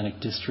Aldermanic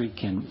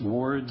District and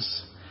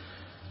Wards,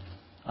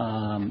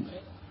 and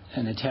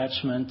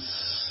attachments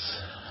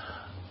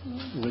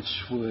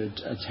which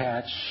would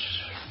attach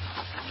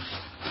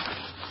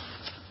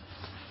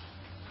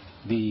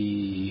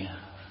is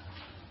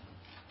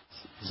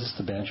this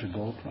the Badger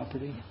Bowl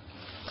property?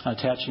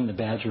 Attaching the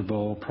Badger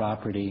Bowl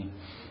property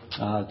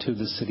to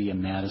the city of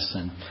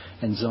Madison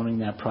and zoning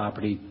that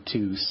property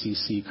to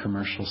CC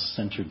Commercial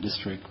Center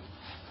District.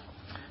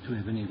 Do we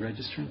have any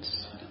registrants?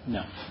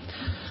 No.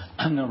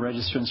 No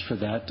registrants for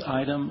that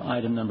item.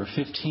 Item number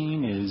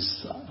 15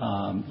 is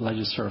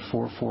Legistar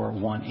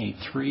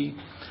 44183,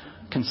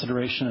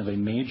 consideration of a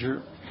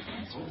major...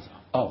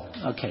 Oh,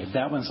 okay.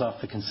 That one's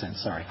off the consent.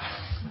 Sorry.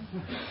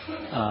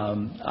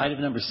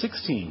 Item number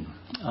 16,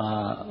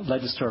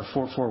 Legistar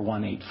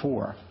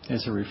 44184,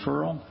 is a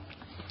referral.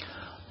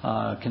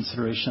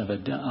 Consideration of a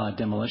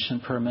demolition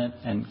permit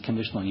and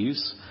conditional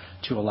use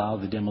to allow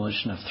the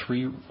demolition of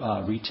 3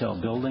 retail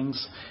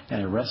buildings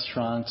and a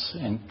restaurant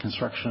and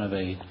construction of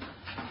a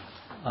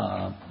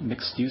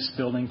mixed-use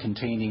building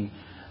containing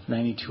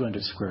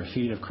 9,200 square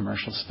feet of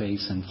commercial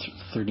space and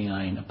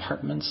 39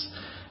 apartments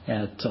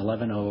at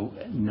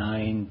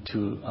 1109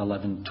 to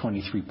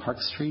 1123 Park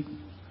Street.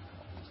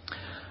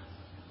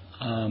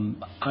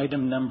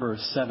 Item number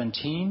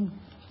 17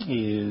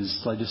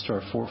 is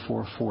Legistar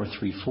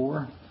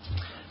 44434,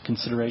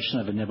 consideration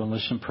of a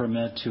demolition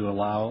permit to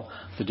allow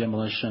the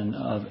demolition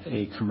of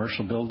a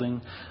commercial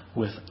building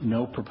with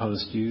no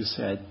proposed use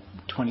at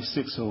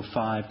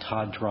 2605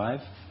 Todd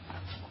Drive.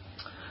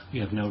 We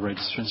have no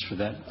registrants for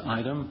that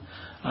item.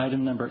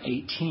 Item number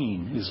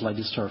 18 is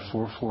Legistar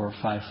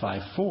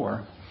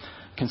 44554,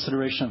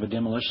 consideration of a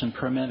demolition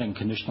permit and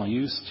conditional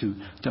use to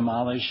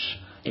demolish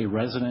a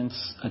residence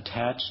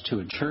attached to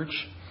a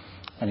church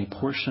and a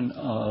portion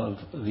of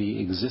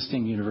the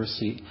existing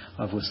University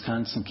of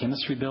Wisconsin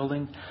chemistry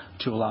building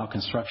to allow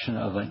construction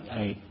of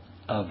a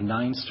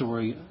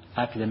 9-story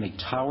academic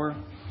tower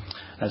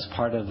as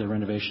part of the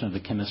renovation of the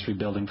chemistry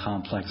building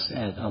complex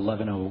at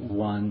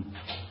 1101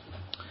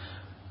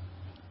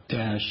 to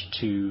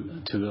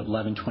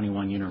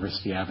 1121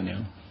 University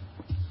Avenue.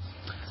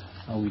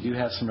 We do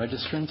have some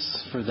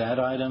registrants for that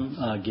item.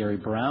 Gary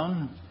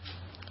Brown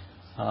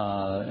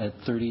at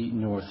 30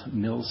 North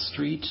Mills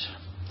Street,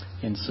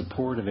 in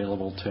support,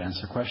 available to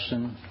answer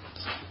question.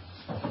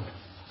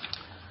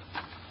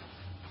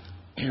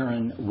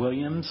 Aaron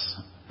Williams,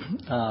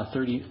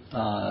 30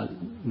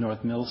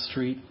 North Mills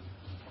Street,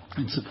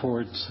 in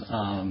support,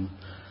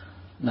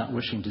 not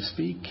wishing to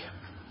speak,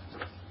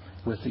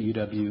 with the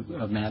UW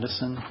of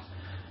Madison.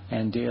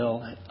 And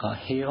Dale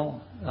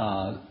Hale,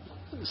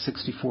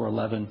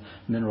 6411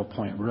 Mineral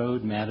Point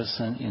Road,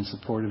 Madison, in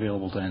support,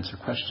 available to answer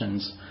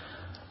questions.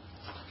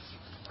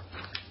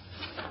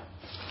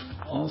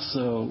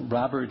 Also,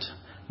 Robert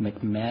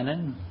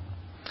McMahon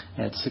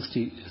at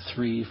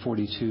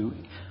 6342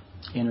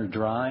 Inner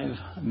Drive,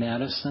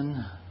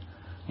 Madison,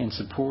 in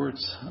support,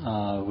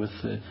 with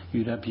the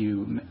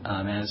UW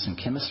Madison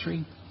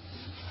Chemistry.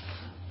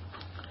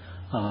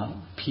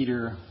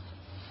 Peter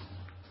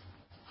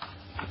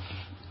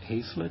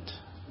Hazlett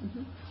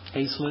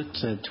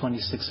at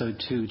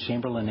 2602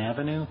 Chamberlain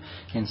Avenue,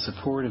 in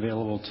support,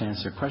 available to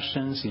answer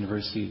questions,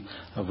 University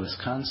of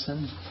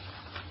Wisconsin.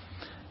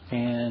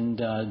 And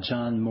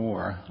John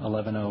Moore,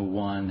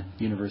 1101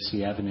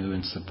 University Avenue,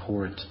 in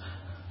support,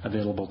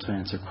 available to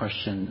answer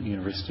question,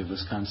 University of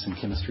Wisconsin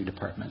Chemistry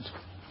Department.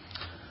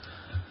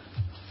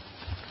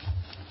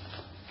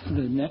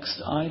 The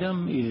next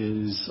item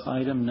is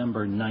item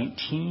number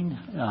 19,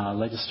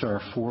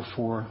 Legistar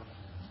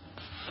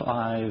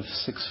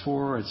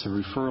 44564. It's a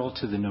referral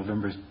to the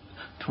November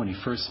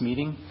 21st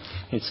meeting.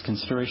 It's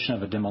consideration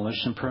of a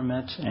demolition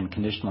permit and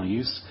conditional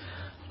use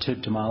to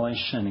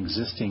demolish an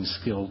existing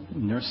skilled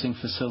nursing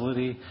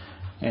facility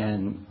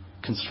and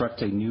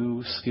construct a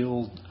new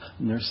skilled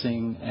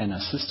nursing and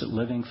assisted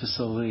living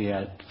facility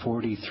at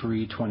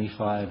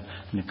 4325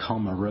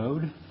 Nakoma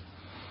Road.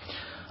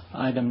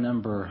 Item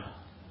number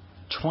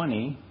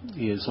 20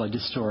 is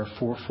Legistar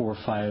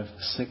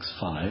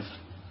 44565.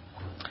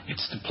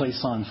 It's to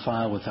place on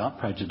file without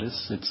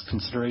prejudice. It's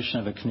consideration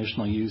of a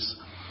conditional use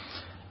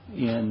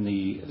in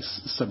the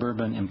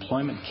suburban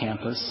employment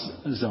campus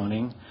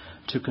zoning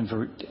to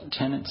convert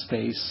tenant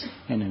space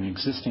in an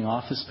existing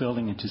office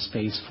building into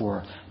space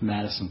for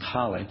Madison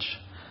College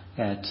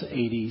at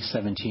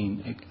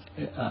 8017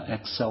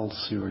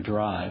 Excelsior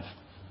Drive.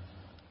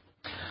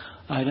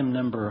 Item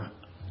number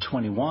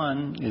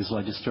 21 is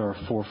Legistar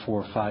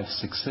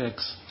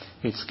 44566.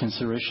 It's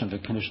consideration of a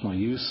conditional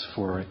use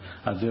for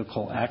a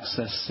vehicle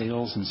access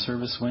sales and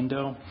service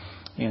window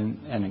in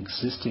an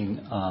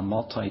existing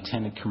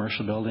multi-tenant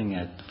commercial building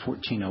at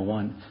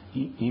 1401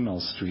 Emil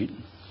Street.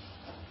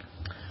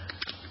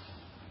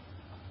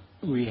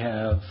 We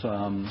have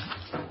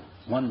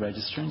one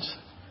registrant,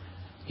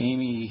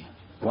 Amy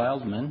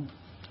Wildman,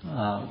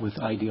 with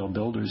Ideal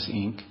Builders,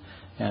 Inc.,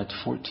 at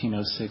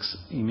 1406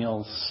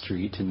 Emil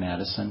Street in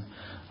Madison,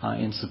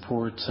 in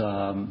support,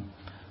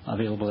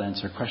 available to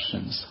answer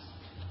questions.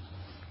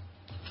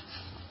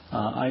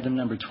 Item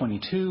number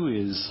 22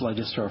 is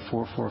Legistar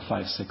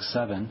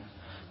 44567,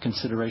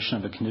 consideration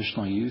of a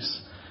conditional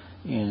use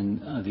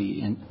in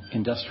the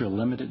industrial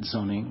limited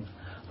zoning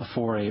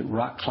for a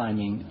rock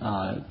climbing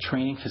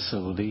training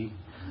facility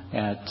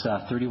at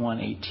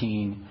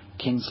 3118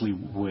 Kingsley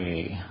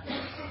Way.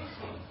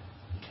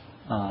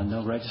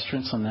 No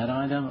registrants on that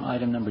item.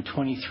 Item number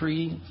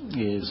 23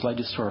 is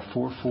Legistar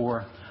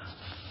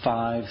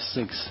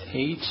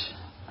 44568,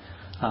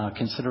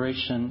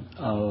 consideration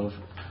of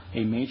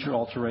a major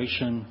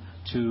alteration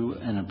to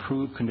an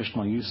approved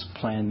conditional use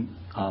plan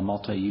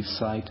multi-use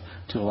site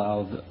to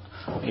allow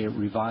a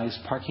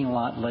revised parking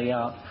lot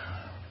layout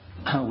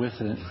with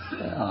an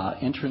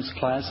entrance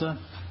plaza,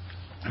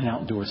 an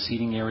outdoor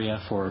seating area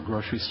for a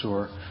grocery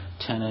store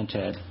tenant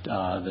at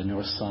the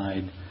north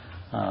side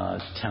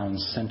town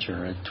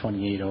center at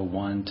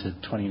 2801 to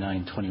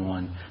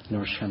 2921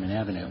 North Sherman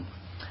Avenue.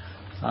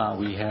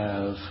 We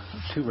have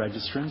two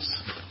registrants.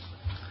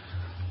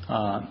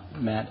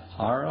 Matt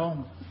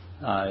Aro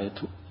at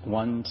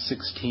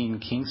 116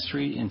 King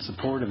Street, in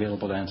support,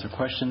 available to answer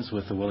questions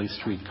with the Willie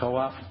Street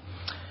Co-op.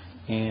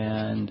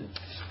 And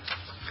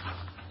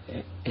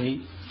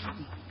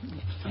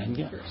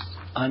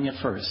Anya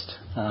First,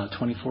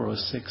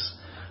 2406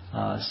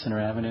 Center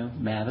Avenue,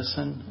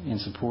 Madison, in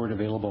support,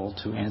 available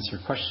to answer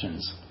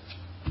questions.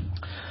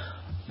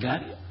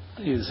 That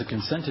is a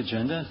consent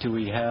agenda. Do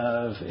we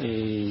have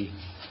a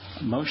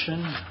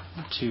motion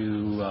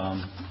to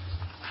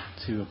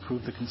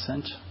approve the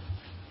consent?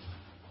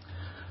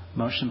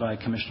 Motion by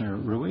Commissioner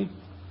Rui,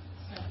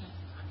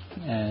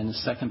 and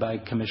second by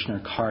Commissioner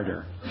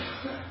Carter.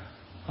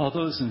 All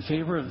those in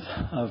favor of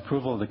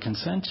approval of the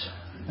consent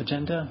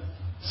agenda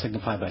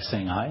signify by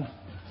saying aye.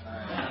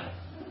 Aye.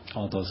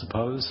 All those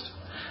opposed,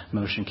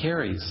 motion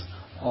carries.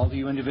 All of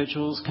you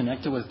individuals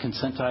connected with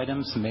consent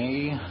items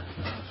may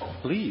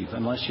leave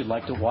unless you'd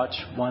like to watch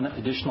one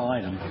additional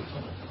item.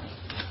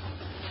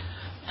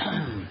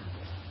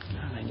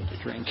 I need a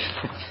drink.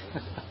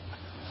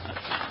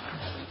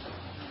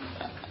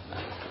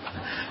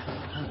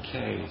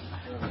 Okay.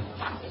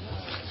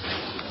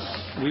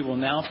 We will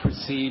now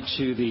proceed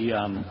to the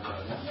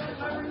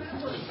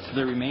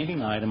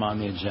remaining item on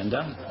the agenda.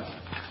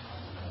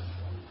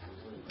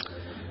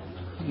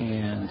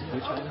 And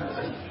which item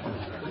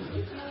is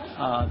it?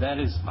 That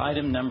is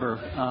item number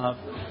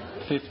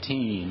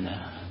 15.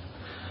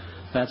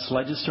 That's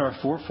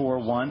Legistar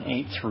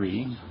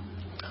 44183.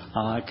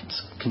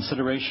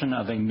 Consideration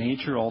of a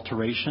major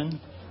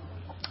alteration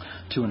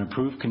to an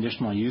approved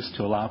conditional use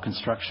to allow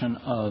construction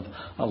of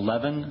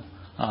 11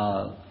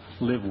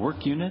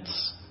 live-work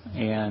units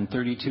and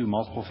 32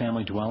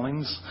 multiple-family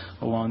dwellings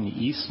along the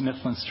East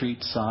Mifflin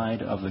Street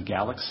side of the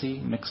Galaxy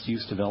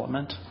mixed-use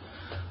development,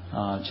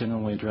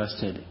 generally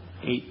addressed at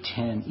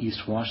 810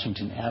 East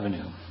Washington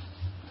Avenue.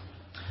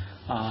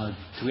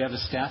 Do we have a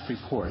staff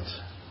report?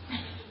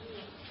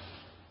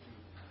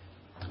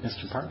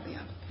 Mr. Park?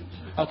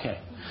 Okay.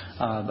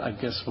 I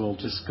guess we'll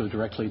just go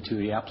directly to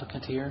the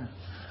applicant here.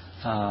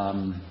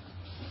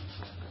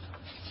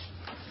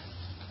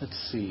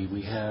 Let's see.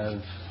 We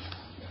have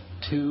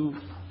two.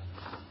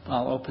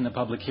 I'll open the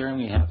public hearing.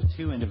 We have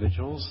two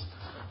individuals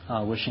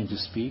wishing to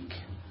speak.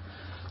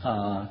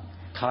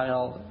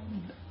 Kyle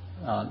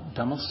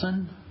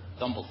Dumbleton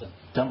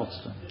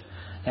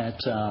at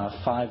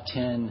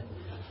 510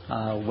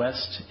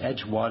 West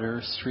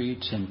Edgewater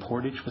Street in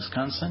Portage,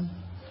 Wisconsin.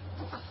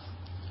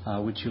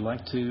 Would you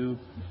like to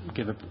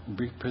give a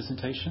brief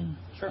presentation?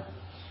 Sure.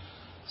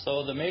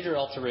 So the major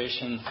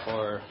alteration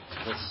for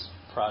this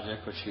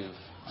project, which you've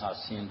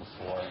seen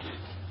before,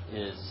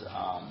 is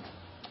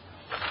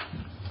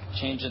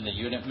change in the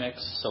unit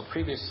mix. So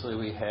previously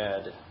we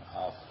had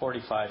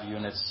 45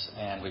 units,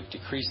 and we've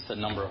decreased the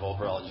number of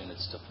overall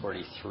units to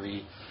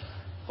 43.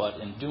 But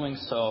in doing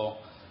so,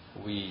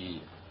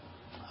 we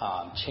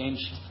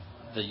changed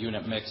the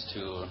unit mix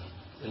to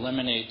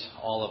eliminate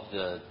all of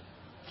the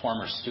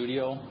former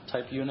studio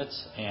type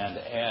units and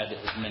add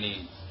as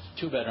many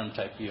two-bedroom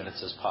type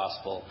units as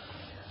possible,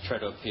 try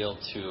to appeal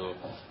to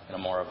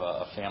more of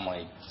a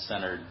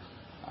family-centered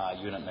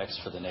unit mix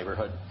for the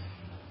neighborhood.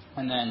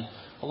 And then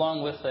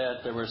along with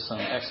that, there were some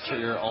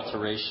exterior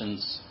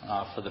alterations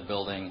for the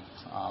building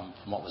from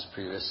what was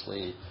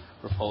previously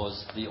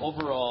proposed. The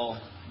overall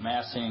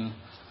massing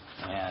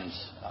and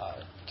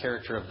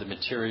character of the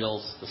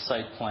materials, the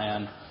site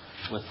plan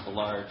with the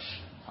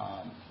large,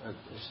 I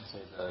should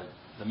say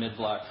the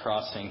mid-block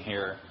crossing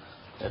here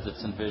as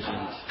it's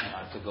envisioned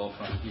to go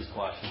from East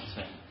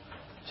Washington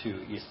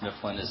to East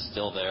Mifflin is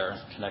still there,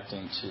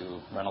 connecting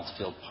to Reynolds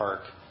Field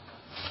Park.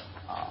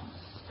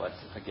 But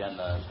again,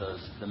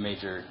 the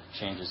major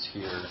changes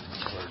here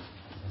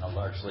were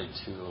largely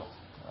to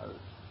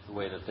the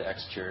way that the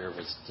exterior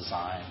was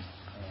designed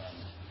and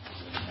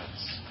the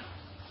units.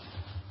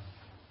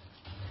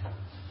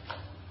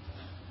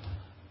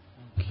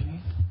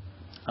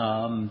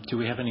 Okay. Do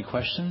we have any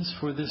questions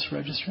for this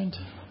registrant?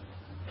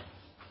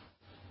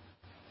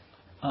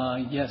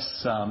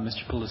 Yes,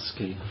 Mr.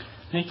 Poliski.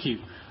 Thank you.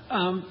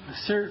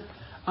 Sir,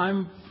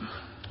 I'm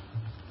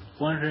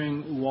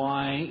wondering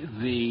why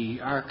the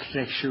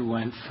architecture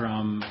went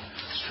from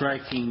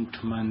striking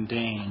to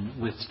mundane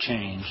with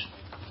change.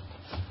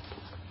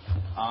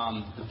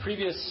 The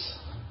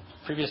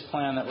previous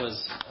plan that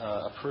was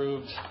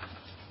approved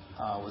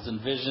was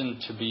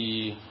envisioned to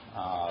be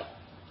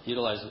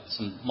utilize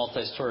some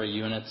multi-story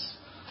units,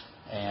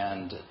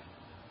 and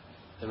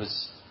it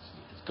was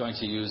going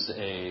to use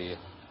a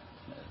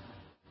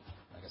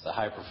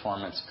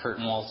high-performance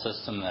curtain wall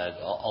system that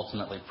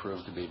ultimately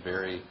proved to be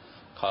very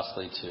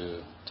costly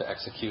to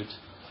execute,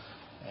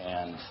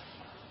 and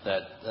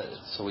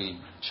so we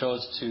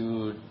chose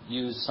to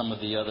use some of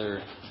the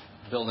other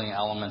building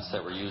elements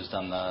that were used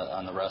on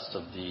the rest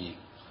of the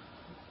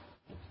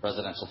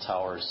residential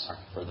towers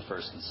for the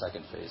first and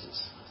second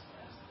phases,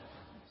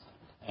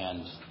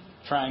 and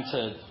trying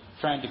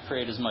to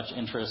create as much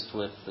interest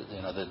with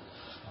the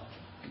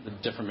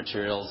different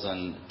materials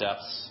and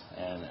depths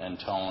and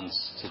tones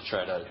to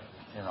try to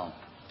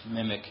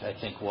mimic, I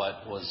think,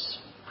 what was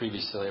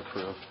previously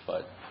approved,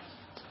 but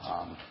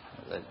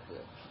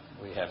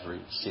we have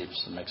received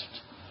some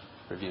mixed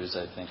reviews,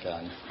 I think,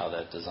 on how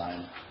that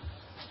design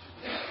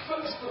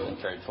has been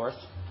carried forth.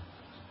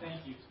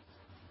 Thank you.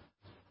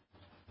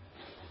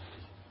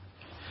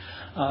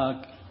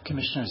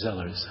 Commissioner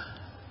Zellers.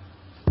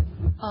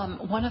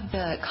 One of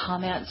the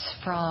comments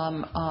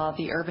from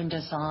the Urban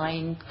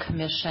Design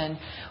Commission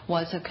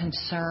was a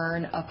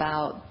concern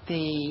about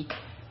the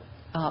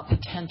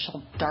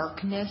potential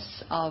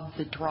darkness of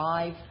the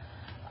drive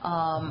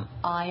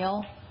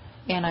aisle,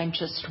 and I'm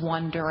just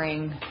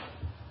wondering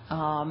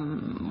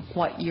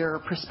what your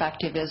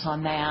perspective is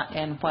on that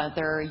and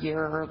whether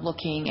you're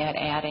looking at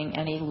adding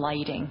any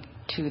lighting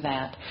to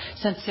that,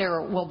 since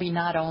there will be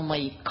not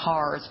only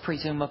cars,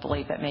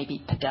 presumably, but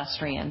maybe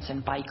pedestrians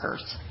and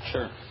bikers.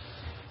 Sure.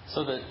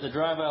 So the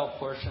drive aisle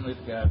portion,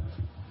 we've got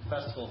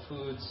Festival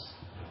Foods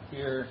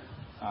here,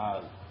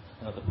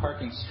 the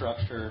parking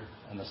structure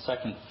and the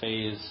second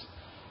phase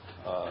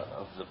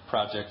of the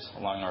project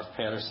along North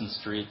Patterson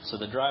Street. So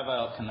the drive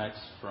aisle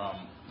connects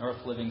from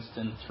North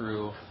Livingston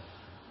through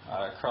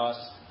across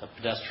a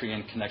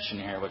pedestrian connection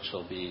here, which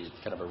will be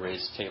kind of a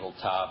raised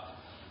tabletop,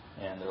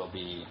 and there will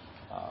be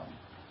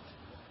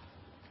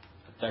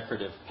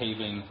decorative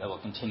paving that will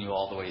continue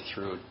all the way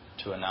through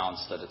to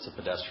announce that it's a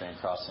pedestrian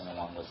crossing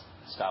along the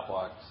stop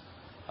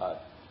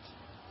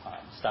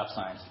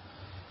signs.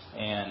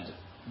 And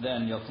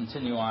then you'll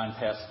continue on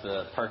past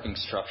the parking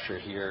structure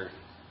here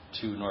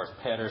to North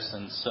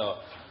Patterson. So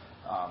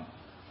I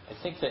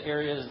think the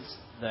areas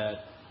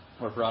that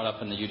were brought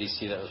up in the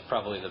UDC that was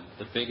probably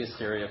the biggest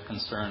area of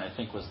concern, I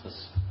think, was the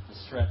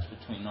stretch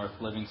between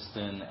North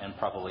Livingston and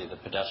probably the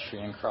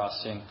pedestrian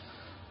crossing.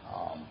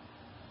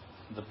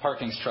 The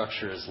parking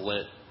structure is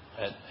lit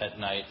at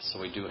night, so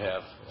we do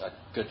have a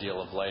good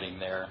deal of lighting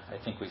there. I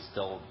think we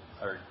still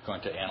are going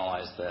to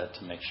analyze that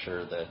to make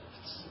sure that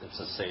it's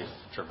a safe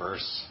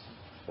traverse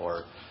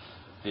for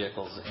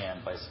vehicles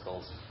and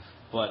bicycles.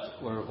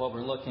 But what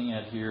we're looking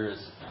at here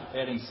is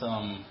adding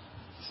some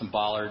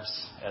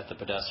bollards at the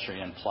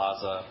pedestrian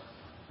plaza,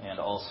 and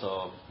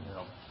also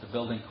the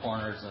building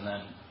corners, and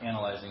then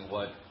analyzing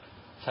what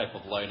type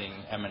of lighting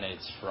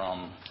emanates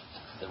from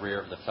the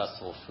rear of the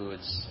Festival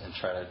Foods, and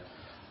try to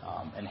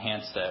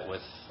enhance that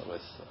with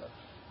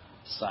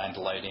signed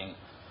lighting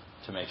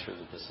to make sure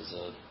that this is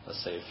a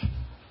safe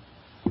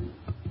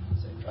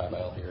drive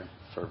aisle here.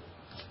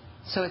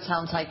 So it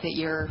sounds like that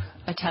you're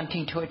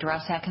attempting to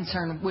address that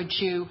concern. Would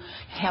you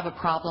have a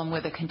problem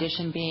with a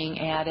condition being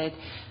added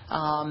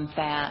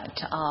that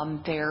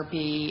there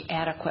be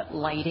adequate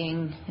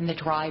lighting in the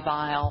drive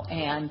aisle,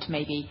 and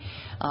maybe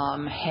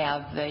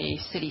have the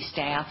city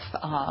staff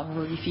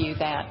review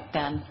that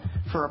then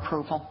for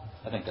approval?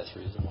 I think that's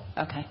reasonable.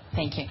 Okay,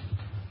 thank you.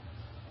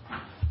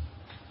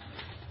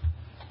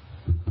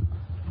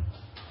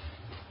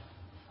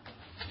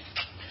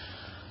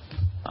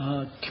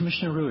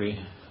 Commissioner Rui.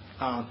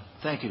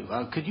 Thank you.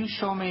 Could you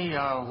show me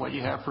what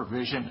you have for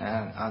vision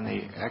on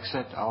the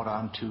exit out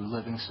onto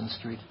Livingston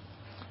Street?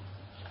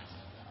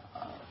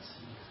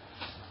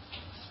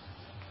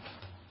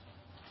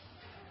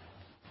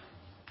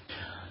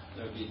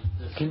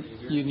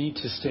 You need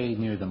to stay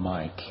near the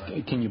mic.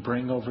 Can you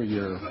bring over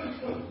your?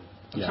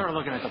 Yeah. I'm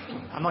looking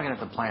at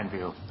the plan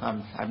view.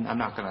 I'm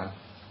not going to.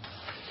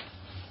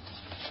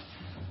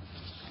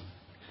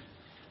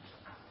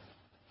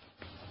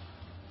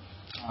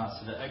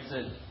 So the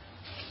exit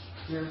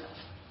here.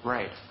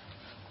 Right.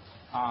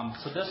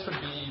 So this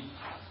would be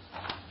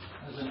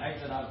there's an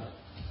exit out of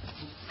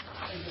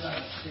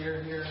the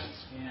stair here,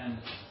 and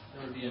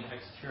there would be an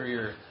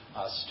exterior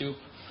stoop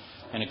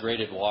and a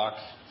graded walk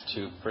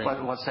to bring.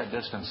 What's that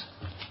distance?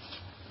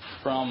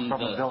 From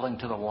the building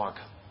to the walk?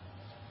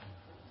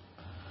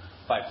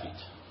 5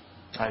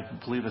 feet. I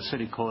believe the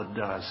city code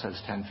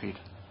says 10 feet.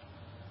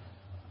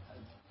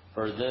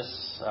 For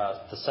this,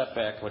 the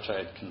setback, which I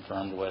had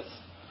confirmed with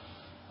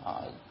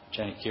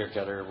Jenny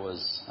Kierketter,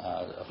 was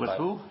with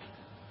who?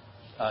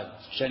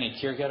 Jenny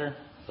Kierketter,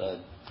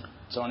 the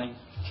zoning.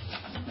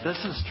 This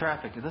is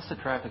traffic. This is a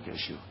traffic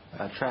issue.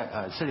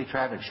 City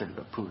traffic should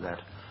approve that.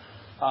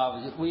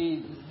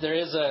 There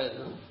is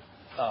a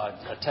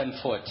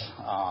 10-foot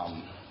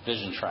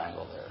vision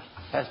triangle there.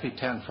 It has to be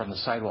 10 from the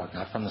sidewalk,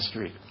 not from the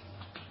street.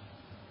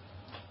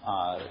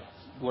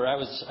 When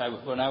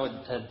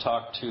I had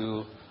talked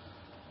to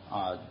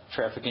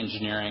traffic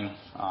engineering,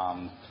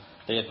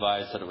 they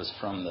advised that it was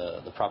from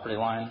the property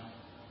line.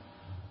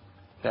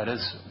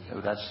 That's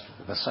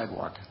the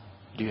sidewalk.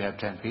 Do you have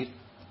 10 feet?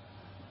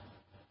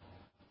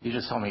 You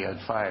just told me you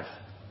had 5.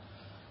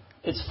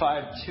 It's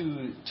 5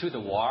 to the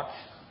walk.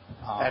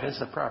 That is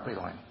the property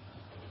line.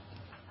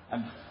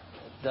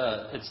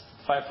 It's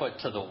 5 foot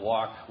to the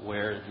walk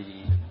where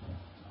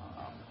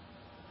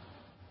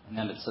and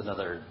then it's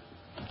another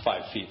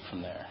 5 feet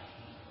from there.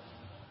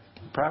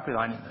 The property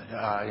line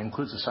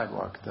includes the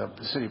sidewalk. The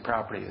city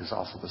property is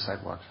also the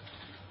sidewalk.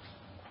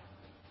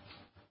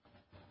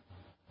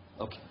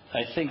 Okay.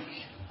 I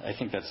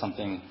think that's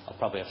something I'll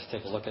probably have to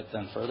take a look at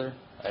then further.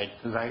 I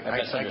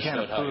can't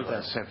approve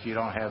this if you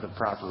don't have the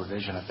proper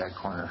revision at that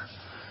corner.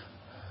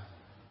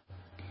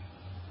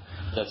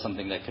 That's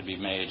something that could be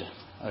made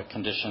a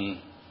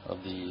condition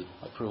of the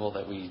approval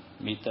that we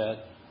meet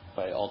that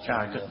by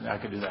altering. I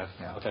could do that.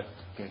 Yeah. Okay.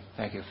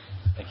 Thank you.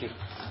 Thank you.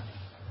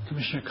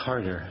 Commissioner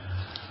Carter.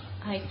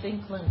 I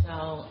think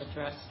Lindell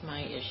addressed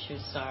my issue.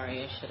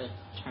 Sorry, I should have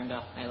turned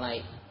off my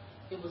light.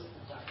 It was the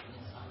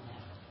darkness on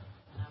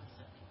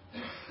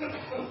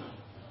that.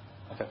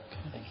 Okay.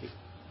 Thank you.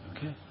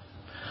 Okay.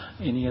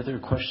 Any other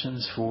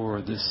questions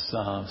for this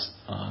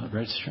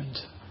registrant?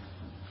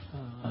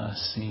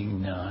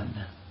 Seeing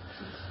none.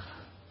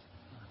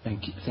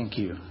 Thank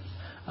you.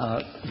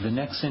 The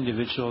next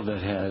individual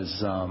that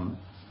has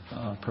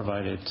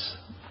provided.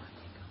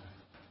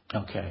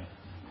 Okay.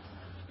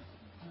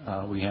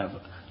 We have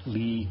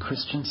Lee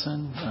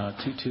Christensen,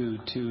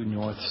 222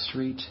 North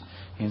Street,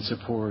 in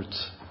support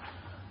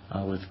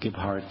with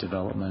Gebhardt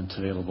Development,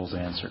 available to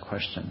answer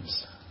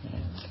questions.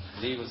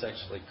 And Lee was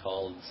actually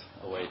called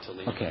away to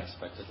leave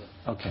unexpectedly.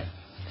 Okay.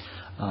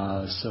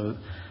 So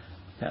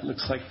that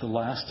looks like the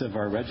last of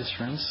our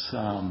registrants.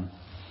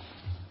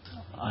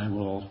 I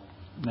will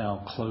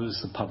now close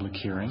the public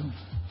hearing.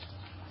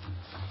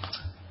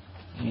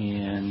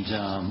 And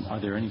are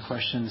there any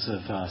questions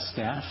of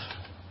staff?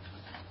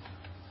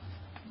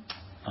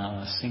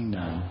 Seeing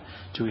none.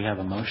 Do we have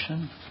a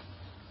motion?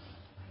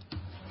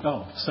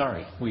 Oh,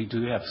 sorry. We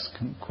do have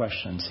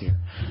questions here.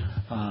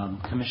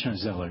 Commissioner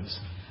Zillers.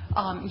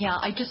 Yeah,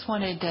 I just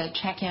wanted to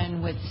check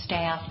in with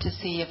staff to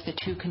see if the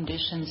two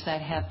conditions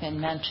that have been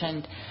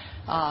mentioned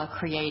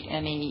create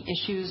any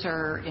issues,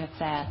 or if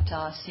that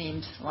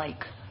seems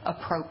like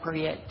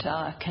appropriate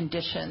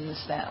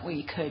conditions that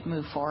we could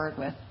move forward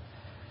with.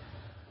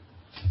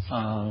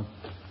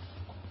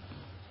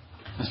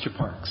 Mr.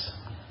 Parks.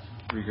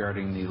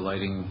 Regarding the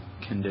lighting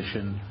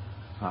condition,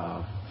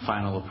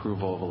 final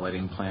approval of a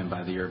lighting plan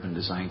by the Urban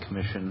Design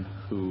Commission,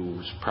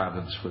 whose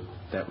province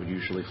that would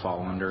usually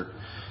fall under,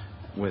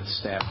 with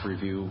staff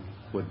review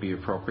would be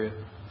appropriate.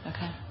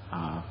 Okay.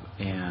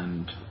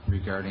 And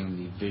regarding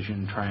the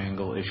vision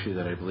triangle issue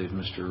that I believe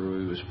Mr.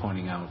 Rui was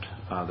pointing out,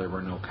 there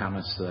were no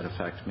comments to that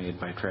effect made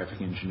by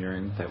traffic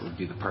engineering. That would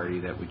be the party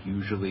that would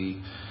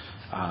usually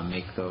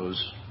make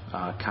those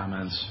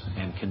comments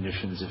and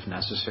conditions if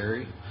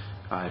necessary.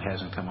 It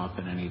hasn't come up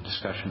in any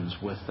discussions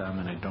with them,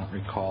 and I don't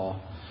recall,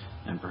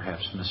 and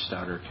perhaps Ms.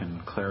 Stouter can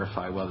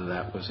clarify whether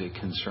that was a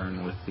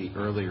concern with the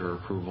earlier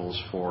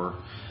approvals for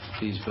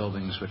these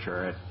buildings, which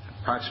are at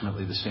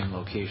approximately the same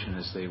location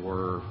as they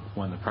were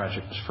when the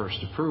project was first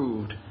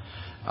approved,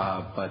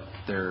 but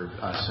they're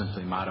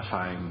simply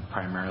modifying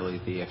primarily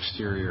the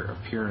exterior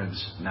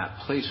appearance, not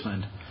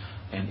placement,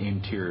 and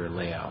interior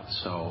layout.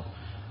 So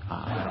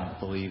I don't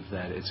believe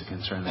that it's a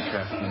concern that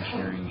traffic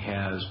engineering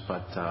has,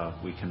 but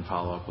we can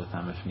follow up with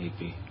them if need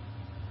be.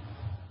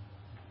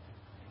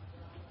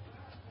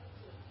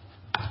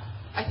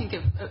 I think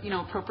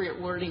appropriate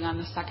wording on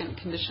the second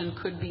condition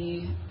could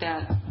be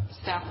that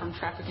staff from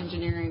traffic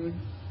engineering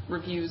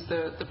reviews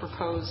the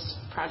proposed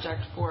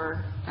project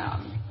for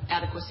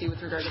adequacy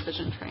with regard to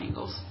vision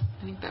triangles.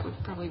 I think that would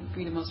probably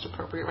be the most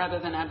appropriate, rather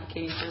than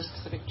advocating for a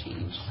specific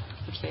change,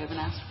 which they haven't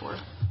asked for.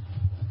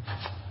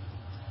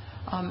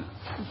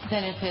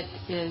 Then if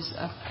it is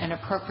an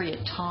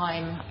appropriate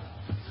time,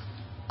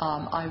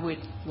 I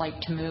would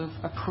like to move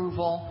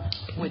approval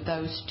with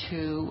those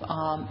two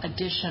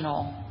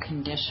additional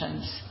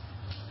conditions.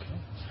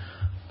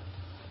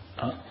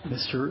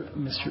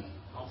 Mr.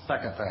 I'll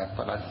second that,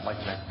 but I'd like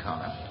to make a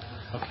comment.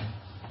 Okay.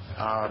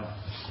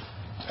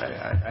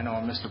 I know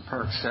Mr.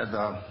 Perks said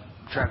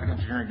traffic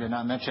engineering did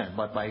not mention it,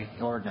 but by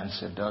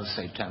ordinance it does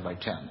say 10 by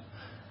 10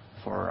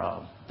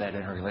 for that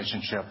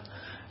interrelationship.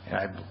 And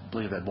I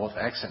believe that both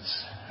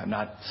exits, I'm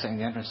not saying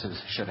the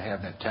entrances should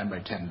have that 10 by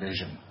 10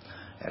 vision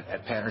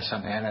at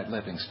Patterson and at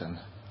Livingston.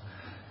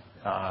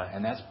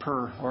 And that's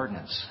per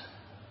ordinance.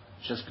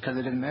 Just because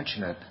they didn't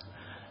mention it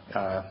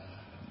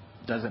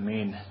doesn't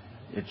mean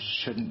it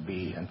shouldn't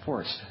be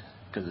enforced,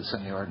 because it's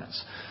in the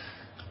ordinance.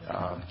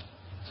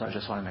 So I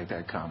just want to make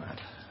that comment.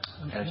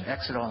 Okay. As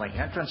exit only,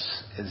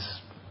 entrance is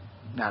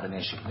not an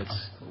issue.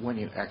 It's when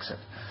you exit.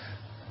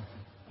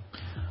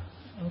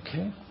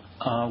 Okay.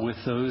 With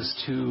those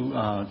two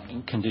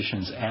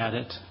conditions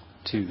added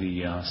to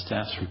the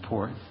staff's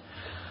report,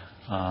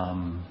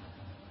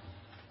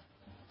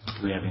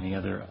 do we have any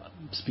other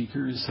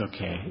speakers?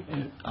 Okay.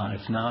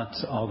 If not,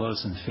 all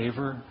those in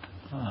favor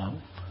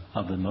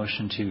of the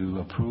motion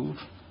to approve?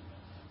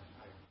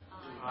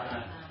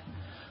 Aye.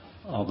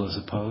 All those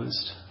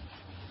opposed?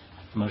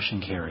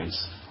 Motion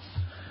carries.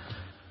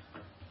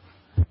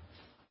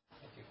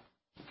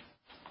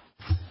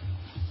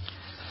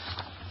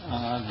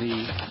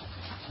 The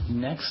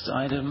next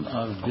item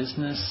of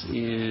business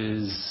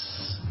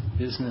is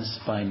business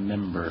by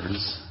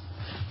members.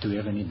 Do we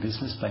have any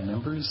business by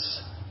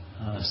members?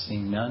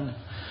 Seeing none.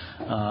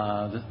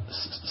 The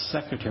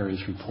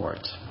Secretary's report.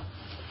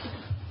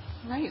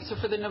 Right. So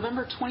for the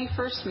November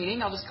 21st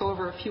meeting, I'll just go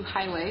over a few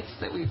highlights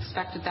that we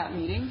expect at that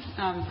meeting.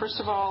 First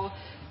of all,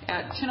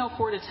 at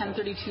 1004 to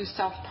 1032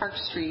 South Park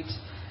Street,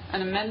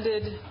 an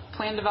amended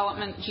plan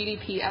development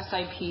GDP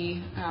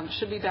SIP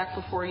should be back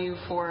before you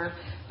for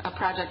a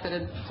project that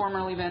had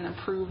formerly been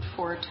approved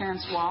for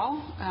Terrence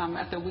Wall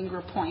at the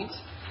Winger Point.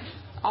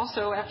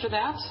 Also, after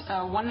that,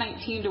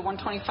 119 to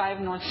 125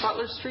 North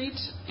Butler Street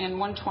and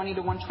 120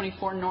 to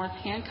 124 North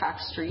Hancock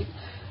Street,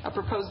 a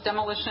proposed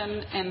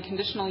demolition and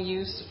conditional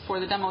use for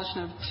the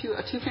demolition of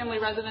a two-family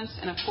residence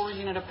and a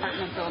 4-unit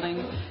apartment building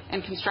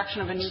and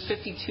construction of a new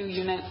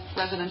 52-unit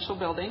residential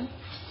building.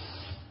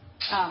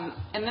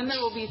 And then there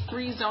will be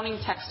 3 zoning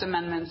text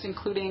amendments,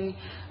 including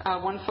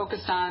one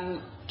focused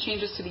on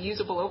changes to the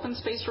usable open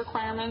space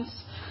requirements,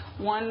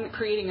 one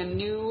creating a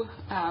new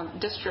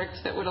district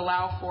that would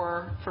allow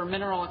for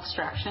mineral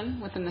extraction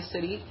within the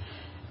city,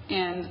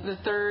 and the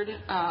third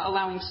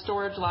allowing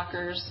storage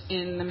lockers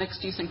in the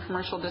mixed-use and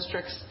commercial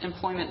districts,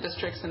 employment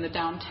districts, and the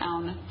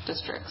downtown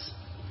districts.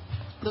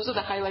 Those are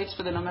the highlights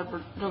for the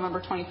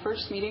November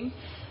 21st meeting.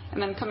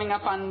 And then coming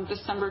up on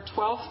December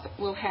 12th,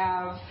 we'll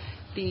have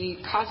the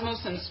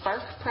Cosmos and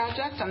Spark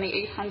project on the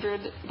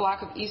 800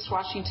 block of East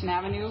Washington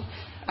Avenue.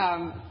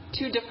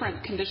 2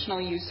 different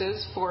conditional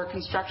uses for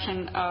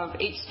construction of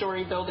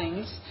 8-story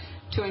buildings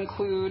to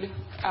include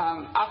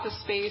office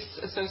space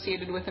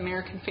associated with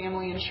American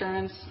Family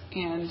Insurance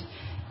and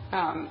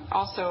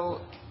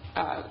also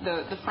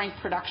the Frank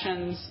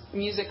Productions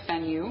music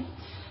venue.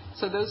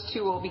 So those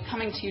two will be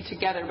coming to you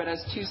together, but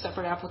as two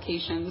separate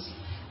applications.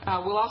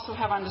 We'll also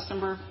have on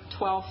December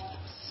 12th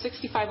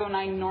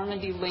 6509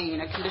 Normandy Lane,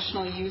 a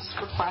conditional use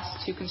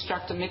request to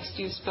construct a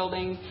mixed-use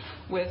building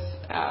with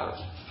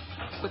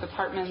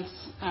apartments,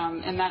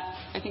 and that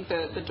I think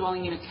the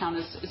dwelling unit count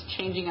is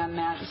changing on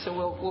that, and so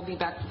we'll be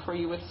back before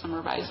you with some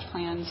revised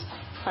plans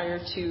prior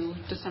to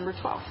December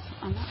 12th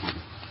on that one.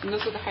 And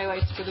those are the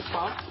highlights for the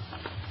 12th.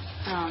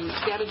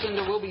 That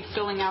agenda will be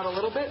filling out a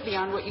little bit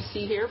beyond what you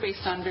see here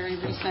based on very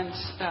recent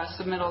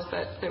submittals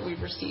that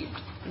we've received.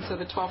 And so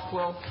the 12th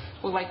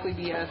will likely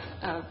be a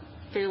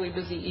fairly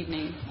busy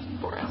evening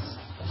for us.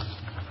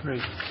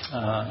 Great.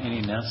 Any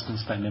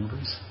announcements by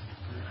members?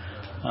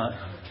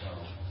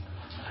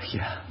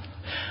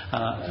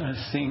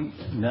 Seeing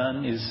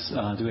none,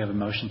 do we have a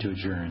motion to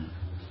adjourn?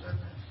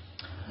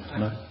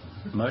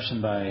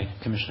 Motion by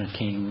Commissioner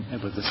King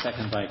with a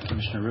second by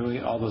Commissioner Rui.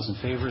 All those in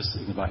favor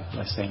signify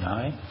by saying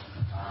aye.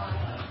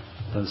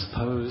 Those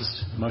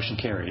opposed, motion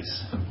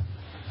carries.